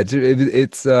describe that.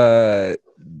 It's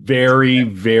very,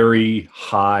 very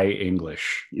high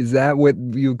English. Is that what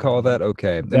you call that?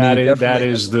 Okay, That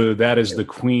is the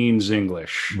Queen's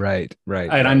English. Right.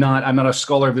 And I'm not a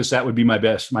scholar of this. That would be my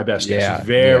best guess. It's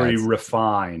very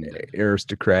refined,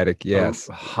 aristocratic. Yes,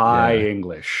 high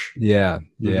English. Yeah.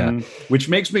 Which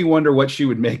makes me wonder what she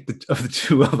would make of the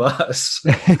two of us.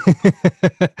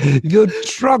 You're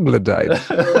troglodyte.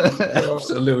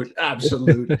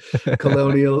 absolute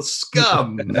colonial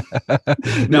scum.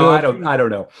 No, I don't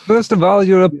know. First of all,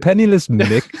 you're a penniless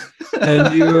Mick,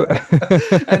 and you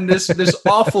and this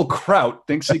awful kraut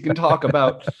thinks he can talk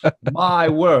about my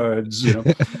words.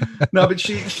 No, but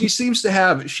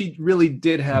she really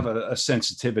did have a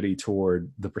sensitivity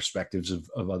toward the perspectives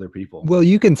of other people. Well,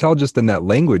 you can tell just in that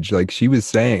language, like she was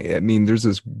saying. I mean, there's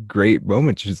this great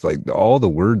moment. She's like, all the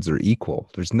words are equal.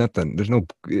 There's nothing. There's no,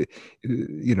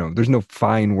 there's no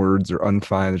fine words or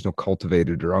unfine. There's no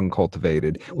cultivated or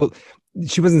uncultivated. Well,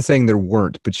 she wasn't saying there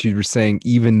weren't, but she was saying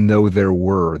even though there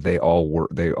were, they all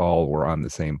were on the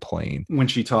same plane. When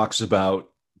she talks about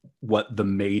what the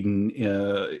maiden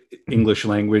English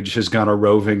language has gone a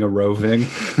roving.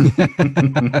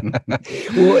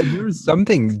 Well, there's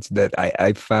something that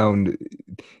I found.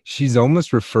 She's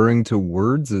almost referring to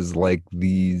words as like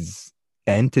these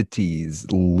entities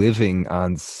living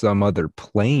on some other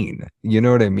plane. You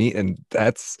know what I mean? And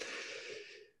that's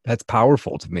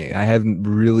powerful to me. I haven't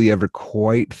really ever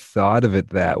quite thought of it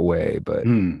that way, but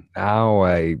now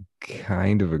I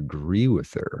kind of agree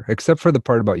with her, except for the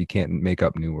part about you can't make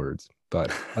up new words.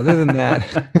 But other than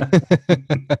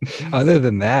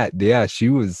that, yeah, she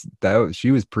was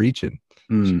preaching.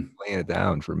 She was laying it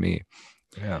down for me.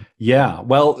 Yeah.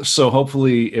 Well, so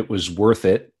hopefully it was worth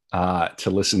it to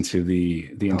listen to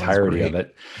the entirety of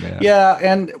it. Yeah.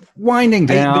 And winding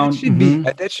down.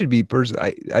 That should be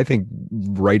I think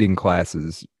writing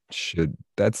classes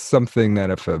that's something that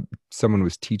if someone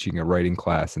was teaching a writing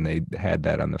class and they had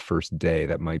that on the first day,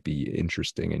 that might be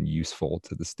interesting and useful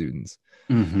to the students.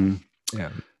 Mm-hmm.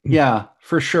 Yeah,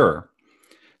 for sure.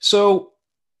 So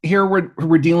here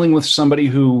we're dealing with somebody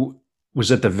who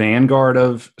was at the vanguard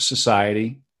of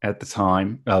society at the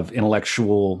time, of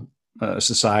intellectual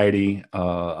society,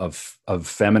 of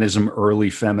feminism, early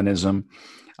feminism,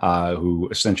 who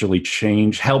essentially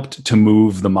helped to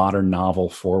move the modern novel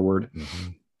forward. Mm-hmm.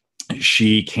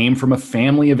 She came from a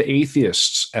family of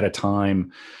atheists at a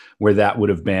time where that would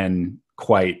have been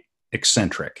quite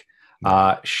eccentric.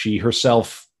 She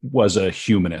herself was a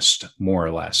humanist, more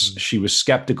or less. Mm-hmm. She was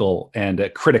skeptical and a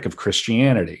critic of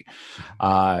Christianity.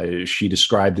 She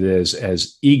described it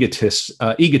as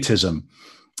egotism.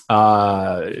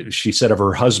 She said of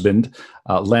her husband,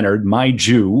 Leonard, "My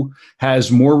Jew has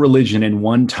more religion in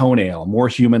one toenail, more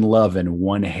human love in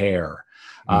one hair."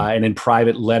 And in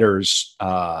private letters,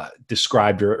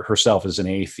 described herself as an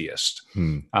atheist.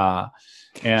 And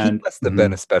he must have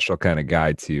been a special kind of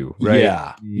guy too, right?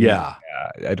 Yeah.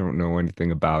 I don't know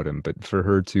anything about him, but for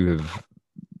her to have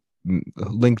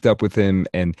linked up with him,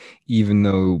 and even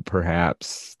though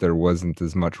perhaps there wasn't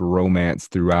as much romance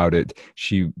throughout it,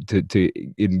 she to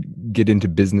get into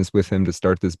business with him, to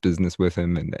start this business with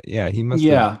him, and he must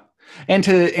have And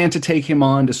to take him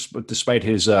on, despite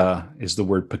his is the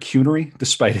word pecuniary,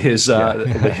 despite his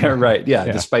right, yeah,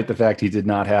 Yeah. despite the fact he did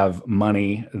not have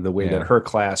money the way Yeah. that her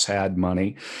class had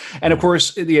money, and of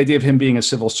course the idea of him being a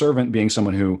civil servant, being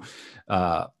someone who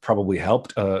probably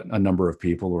helped a number of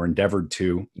people or endeavored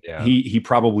to. Yeah. He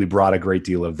probably brought a great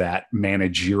deal of that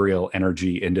managerial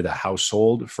energy into the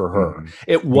household for her.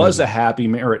 It was a happy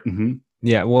marriage.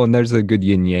 Yeah, well, and there's a good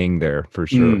yin yang there for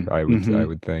sure. I mhm.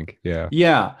 would think. Yeah.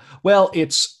 Yeah. Well,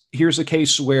 here's a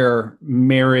case where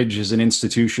marriage as an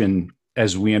institution,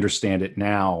 as we understand it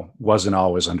now, wasn't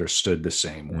always understood the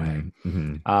same way.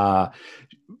 Mm-hmm.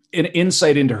 An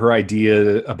insight into her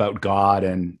idea about God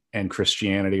and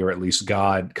Christianity, or at least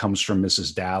God, comes from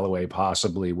Mrs. Dalloway,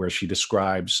 possibly, where she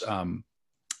describes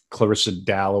Clarissa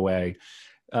Dalloway.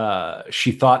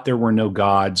 She thought there were no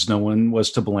gods, no one was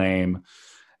to blame.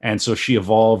 And so she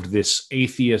evolved this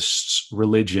atheist's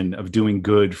religion of doing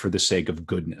good for the sake of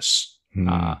goodness.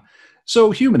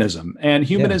 So humanism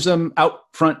out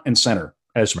front and center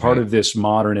as part of this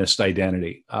modernist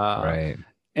identity. Right.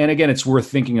 And again, it's worth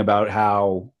thinking about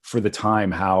how, for the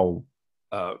time, I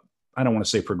don't want to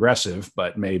say progressive,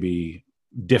 but maybe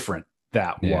different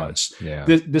that was. Yeah.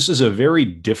 This is a very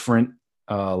different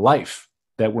life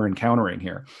that we're encountering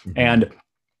here. Mm-hmm. And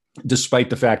despite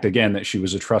the fact, again, that she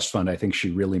was a trust fund, I think she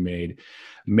really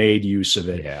made use of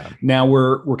it. Yeah. Now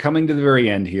we're coming to the very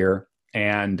end here,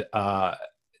 and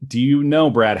do you know,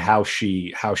 Brad, how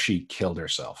she killed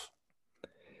herself?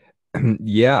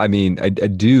 Yeah, I mean, I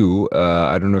do.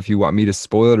 I don't know if you want me to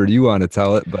spoil it or you want to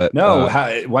tell it, but no.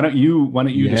 Why don't you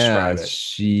describe it?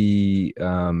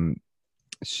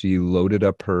 She loaded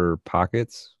up her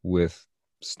pockets with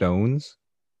stones,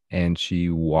 and she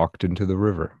walked into the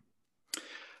river.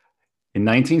 In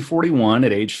 1941,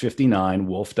 at age 59,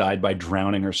 Wolfe died by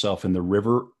drowning herself in the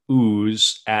River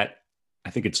Ouse at,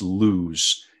 I think it's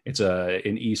Lewes. It's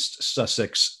in East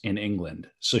Sussex in England.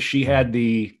 So she had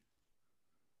the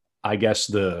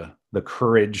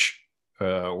courage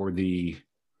or the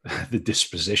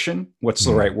disposition. What's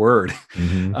the right word?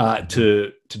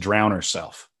 To drown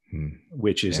herself,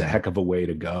 which is a heck of a way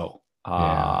to go.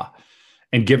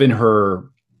 And given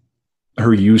her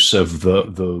use of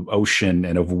the ocean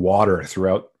and of water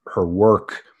throughout her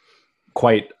work,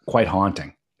 quite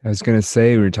haunting. I was going to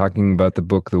say, we were talking about the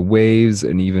book The Waves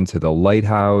and even to the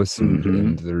Lighthouse,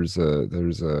 and there's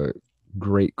a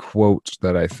great quote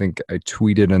that I think I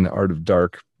tweeted in the Art of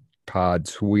Dark pod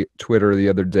Twitter the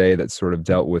other day that sort of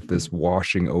dealt with this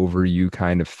washing over you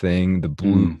kind of thing. The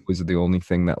blue was the only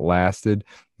thing that lasted.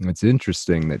 And it's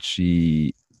interesting that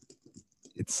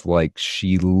it's like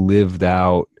she lived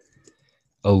out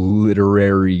a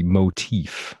literary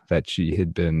motif that she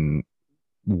had been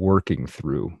working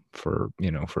through for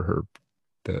her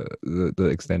the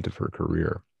extent of her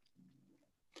career.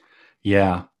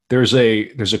 Yeah, there's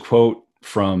a quote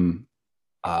from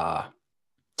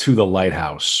To the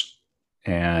Lighthouse,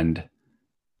 and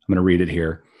I'm going to read it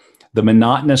here. The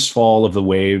monotonous fall of the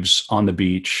waves on the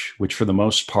beach, which for the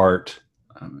most part,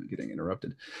 I'm getting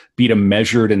interrupted, beat a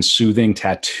measured and soothing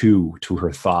tattoo to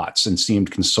her thoughts and seemed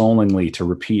consolingly to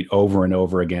repeat over and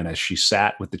over again as she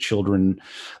sat with the children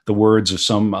the words of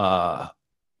some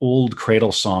old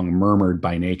cradle song murmured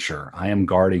by nature. I am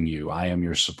guarding you. I am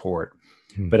your support.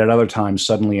 But at other times,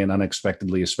 suddenly and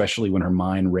unexpectedly, especially when her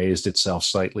mind raised itself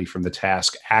slightly from the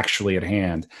task actually at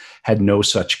hand, had no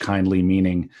such kindly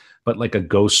meaning, but like a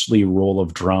ghostly roll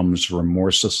of drums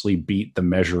remorselessly beat the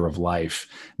measure of life,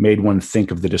 made one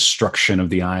think of the destruction of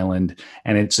the island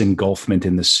and its engulfment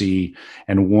in the sea,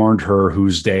 and warned her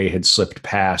whose day had slipped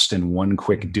past in one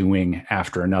quick doing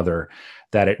after another,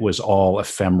 that it was all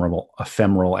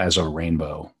ephemeral as a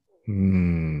rainbow.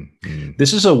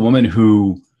 This is a woman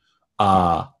who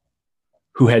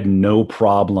had no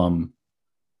problem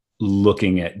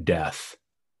looking at death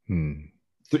in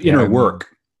her work.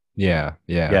 Yeah.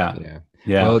 Yeah.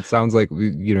 Well, it sounds like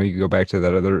you go back to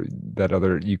that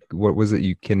other. What was it?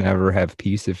 You can never have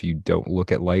peace if you don't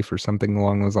look at life, or something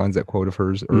along those lines. That quote of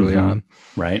hers early on,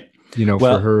 right?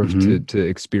 For her to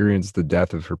experience the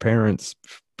death of her parents,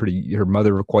 her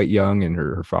mother quite young, and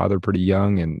her father pretty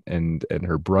young, and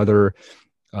her brother.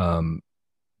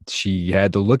 She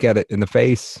had to look at it in the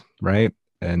face, right?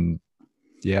 And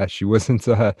yeah, she wasn't.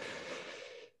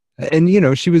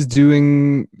 And she was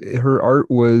doing her art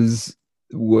was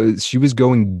she was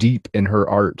going deep in her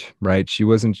art, right? She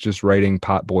wasn't just writing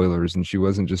pot boilers, and she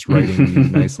wasn't just writing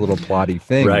these nice little plotty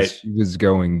things. Right.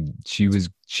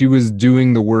 She was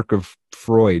doing the work of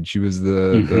Freud. She was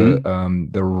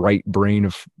the right brain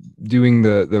of doing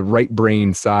the right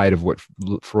brain side of what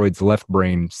Freud's left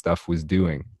brain stuff was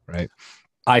doing, right?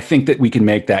 I think that we can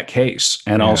make that case,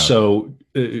 and Yeah. also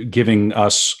giving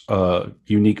us a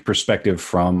unique perspective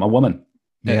from a woman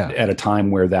at a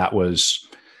time where that was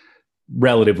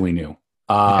relatively new.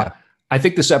 Yeah. I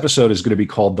think this episode is going to be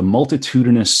called "The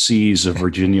Multitudinous Seas of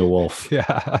Virginia Woolf."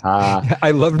 Yeah.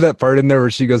 I loved that part in there where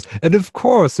she goes, and of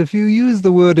course, if you use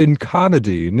the word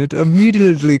incarnadine, it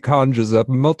immediately conjures up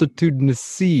multitudinous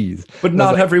seas. But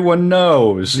not everyone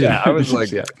knows. Yeah, I was like,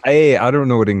 A, I don't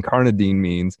know what incarnadine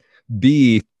means.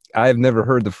 B, I've never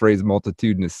heard the phrase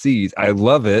multitudinous seas. I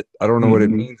love it. I don't know what it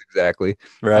means exactly.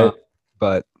 Right.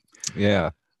 But yeah.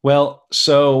 Well,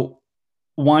 so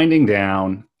winding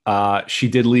down, she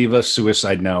did leave a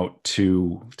suicide note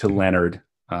to Leonard,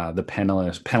 the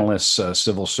penniless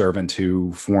civil servant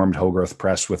who formed Hogarth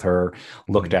Press with her,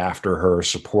 looked after her,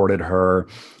 supported her,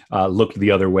 looked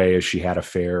the other way as she had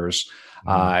affairs.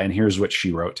 And here's what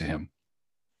she wrote to him.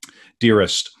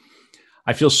 Dearest,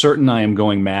 I feel certain I am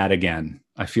going mad again.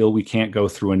 I feel we can't go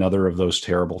through another of those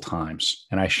terrible times,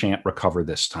 and I shan't recover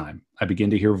this time. I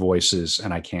begin to hear voices,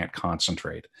 and I can't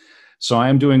concentrate. So I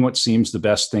am doing what seems the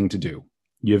best thing to do.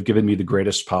 You have given me the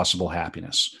greatest possible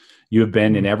happiness. You have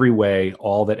been in every way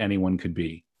all that anyone could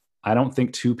be. I don't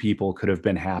think two people could have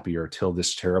been happier till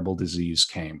this terrible disease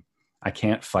came. I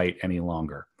can't fight any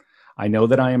longer. I know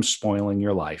that I am spoiling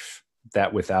your life,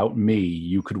 that without me,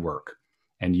 you could work.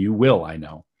 And you will, I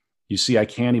know. You see, I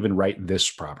can't even write this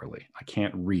properly. I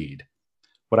can't read.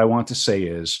 What I want to say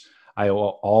is, I owe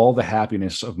all the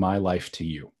happiness of my life to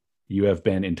you. You have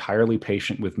been entirely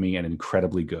patient with me and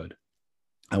incredibly good.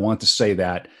 I want to say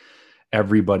that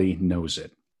everybody knows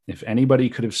it. If anybody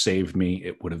could have saved me,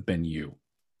 it would have been you.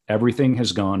 Everything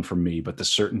has gone from me but the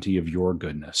certainty of your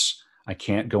goodness. I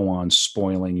can't go on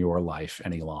spoiling your life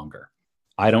any longer.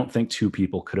 I don't think two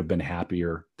people could have been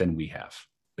happier than we have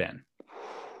been.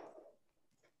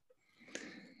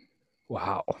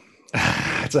 Wow.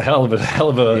 It's a hell of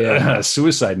a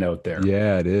suicide note there.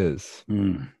 Yeah, it is.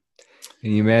 And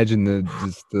you imagine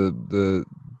the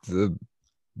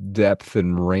depth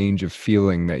and range of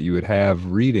feeling that you would have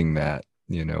reading that,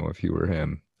 if you were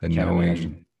him and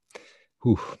knowing.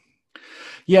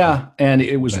 Yeah, and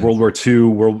it was World War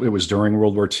II. It was during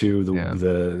World War II.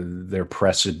 Their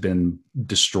press had been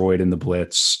destroyed in the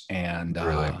Blitz, and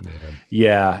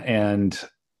and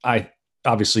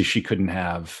obviously she couldn't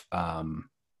have.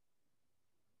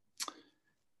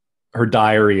 Her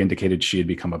diary indicated she had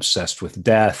become obsessed with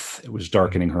death. It was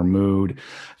darkening her mood.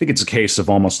 I think it's a case of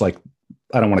almost like,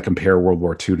 I don't want to compare World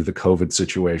War II to the COVID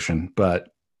situation,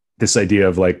 but this idea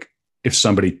of like, if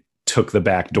somebody took the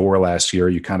back door last year,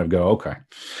 you kind of go, okay.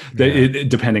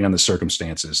 Depending on the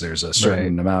circumstances, there's a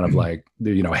certain amount of like,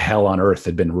 hell on earth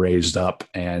had been raised up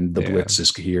and the Blitz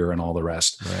is here and all the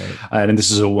rest. Right. And this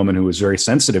is a woman who was very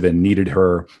sensitive and needed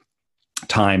her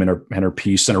time and her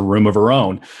peace and a room of her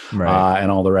own,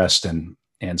 and all the rest. And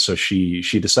so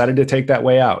she decided to take that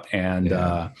way out.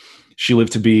 And she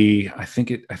lived to be, I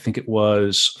think it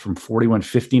was from 41,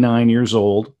 59 years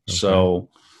old. Okay. So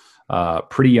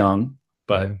pretty young,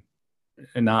 but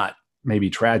not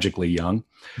maybe tragically young.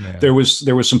 Yeah. There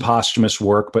was some posthumous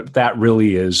work, but that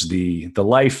really is the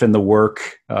life and the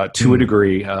work to a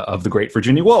degree of the great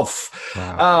Virginia Woolf.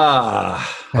 Wow.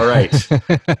 All right.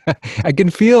 I can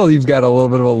feel you've got a little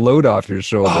bit of a load off your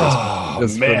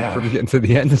shoulders. From getting to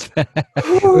the end of that.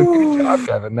 Good job,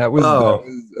 Kevin. That was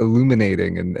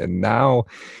illuminating, and now,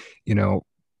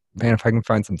 man, if I can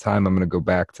find some time, I'm going to go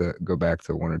back to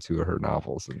one or two of her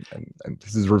novels, and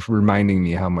this is reminding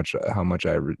me how much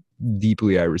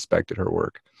deeply I respected her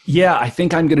work. Yeah, I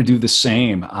think I'm going to do the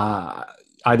same.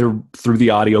 Either through the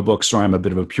audiobooks, or I'm a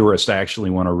bit of a purist. I actually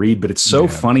want to read, but it's so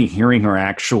funny hearing her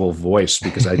actual voice,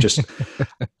 because I'm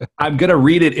going to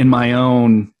read it in my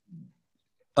own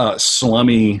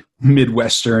slummy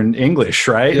Midwestern English,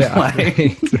 right? Yeah.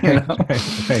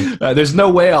 There's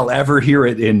no way I'll ever hear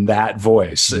it in that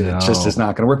voice. No. It just is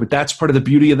not going to work. But that's part of the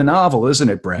beauty of the novel, isn't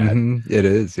it, Brad? Mm-hmm. It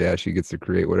is. Yeah, she gets to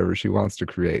create whatever she wants to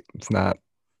create. It's not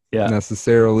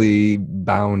necessarily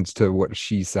bound to what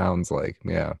she sounds like.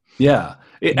 Yeah.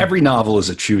 Every novel is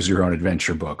a choose your own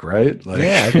adventure book, right?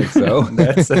 I think so.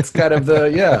 that's kind of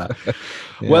the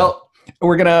Well,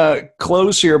 we're going to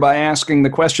close here by asking the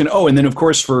question. Oh, and then, of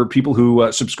course, for people who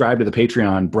subscribe to the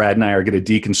Patreon, Brad and I are going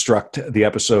to deconstruct the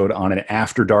episode on an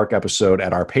After Dark episode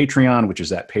at our Patreon, which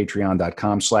is at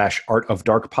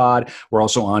patreon.com/artofdarkpod. We're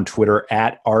also on Twitter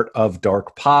at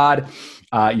artofdarkpod.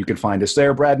 You can find us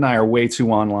there. Brad and I are way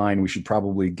too online. We should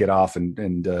probably get off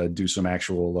and do some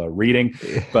actual reading.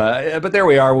 But there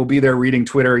we are. We'll be there reading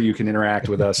Twitter. You can interact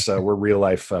with us. We're real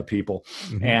life people.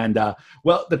 Mm-hmm. And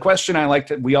the question I like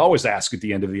that we always ask at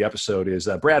the end of the episode is,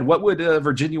 Brad, what would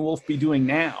Virginia Woolf be doing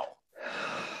now?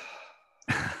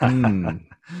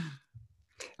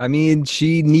 I mean,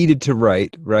 she needed to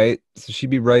write, right? So she'd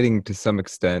be writing to some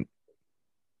extent.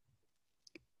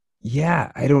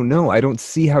 Yeah, I don't know. I don't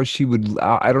see how she would.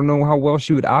 I don't know how well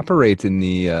she would operate in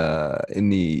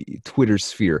the Twitter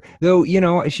sphere. Though,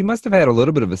 she must have had a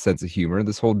little bit of a sense of humor.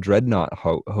 This whole dreadnought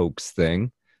hoax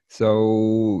thing.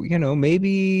 So,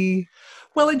 maybe.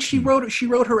 Well, and she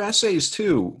wrote her essays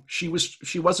too. She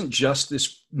wasn't just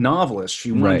this novelist.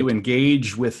 She wanted to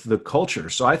engage with the culture.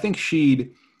 So I think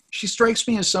she strikes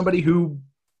me as somebody who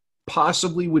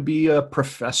possibly would be a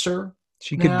professor.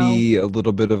 She could be a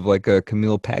little bit of like a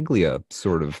Camille Paglia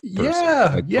sort of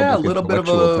person. Yeah, a little bit of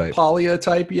a Paglia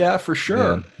type. Yeah, for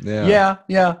sure. Yeah.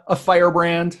 A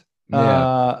firebrand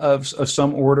of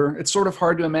some order. It's sort of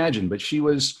hard to imagine, but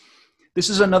this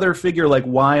is another figure like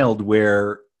Wilde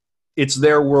where it's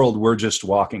their world. We're just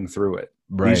walking through it.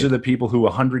 Right. These are the people who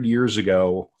 100 years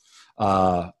ago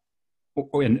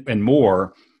and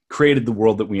more created the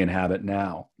world that we inhabit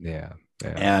now. Yeah.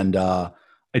 And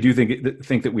I do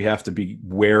think that we have to be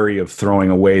wary of throwing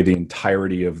away the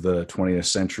entirety of the 20th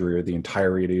century or the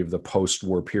entirety of the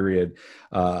post-war period,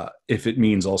 if it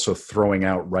means also throwing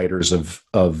out writers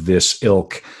of this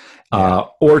ilk,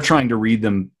 or trying to read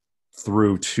them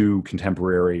through to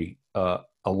contemporary a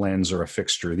lens or a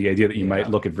fixture. The idea that you might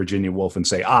look at Virginia Woolf and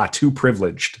say, too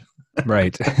privileged.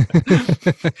 Right.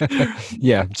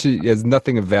 Yeah, she has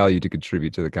nothing of value to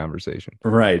contribute to the conversation.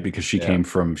 Right, because she came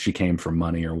from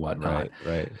money or whatnot.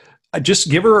 Right. Just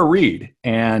give her a read,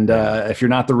 and if you're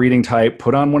not the reading type,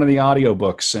 put on one of the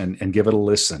audiobooks and give it a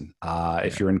listen.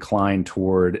 If you're inclined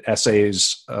toward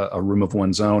essays, A Room of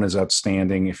One's Own is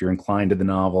outstanding. If you're inclined to the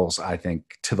novels, I think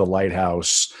To the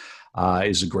Lighthouse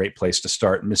is a great place to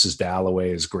start. Mrs.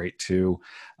 Dalloway is great too.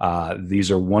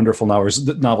 These are wonderful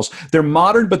novels. They're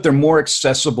modern, but they're more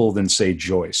accessible than, say,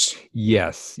 Joyce.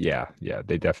 Yes, yeah,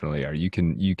 they definitely are. You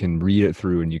can read it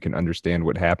through and you can understand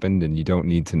what happened, and you don't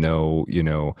need to know,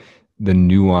 the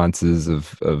nuances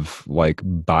of like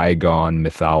bygone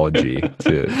mythology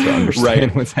to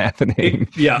understand what's happening.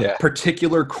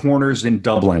 Particular corners in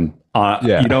Dublin.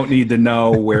 You don't need to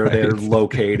know where they're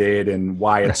located and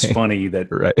why it's funny that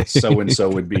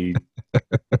so-and-so would be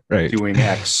doing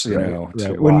X,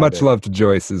 When much love to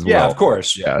Joyce as well. Yeah, of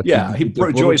course. He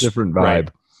broke Joyce different vibe.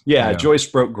 Right. Joyce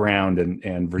broke ground,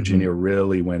 and Virginia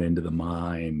really went into the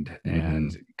mind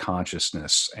and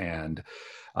consciousness and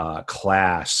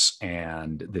class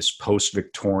and this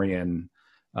post-Victorian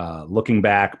looking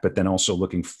back, but then also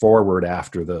looking forward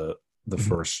after the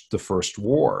first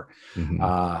war,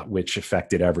 which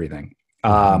affected everything.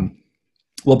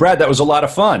 Well, Brad, that was a lot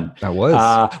of fun. That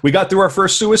was. We got through our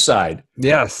first suicide.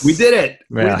 Yes. We did it.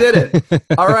 Yeah. We did it.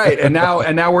 All right. And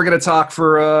now we're going to talk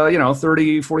for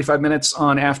 30, 45 minutes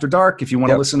on After Dark. If you want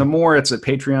to listen to more, it's at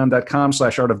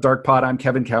patreon.com/artofdarkpod. I'm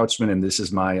Kevin Kautzman, and this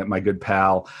is my good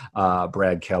pal,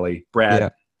 Brad Kelly.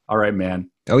 Brad, all right, man.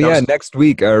 Next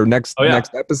week, our next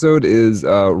episode is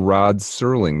Rod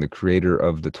Serling, the creator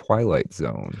of The Twilight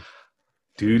Zone.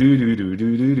 And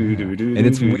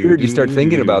it's weird. You start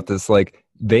thinking about this, like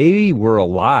they were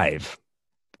alive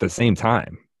at the same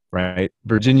time, right?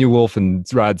 Virginia Woolf and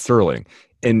Rod Serling,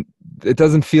 and it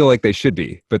doesn't feel like they should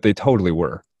be, but they totally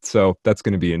were. So that's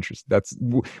going to be interesting.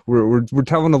 We're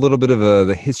telling a little bit of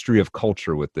the history of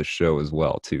culture with this show as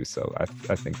well, too. So I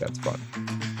think that's fun.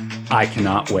 I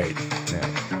cannot wait.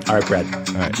 Yeah. All right, Brad.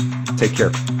 All right. Take care.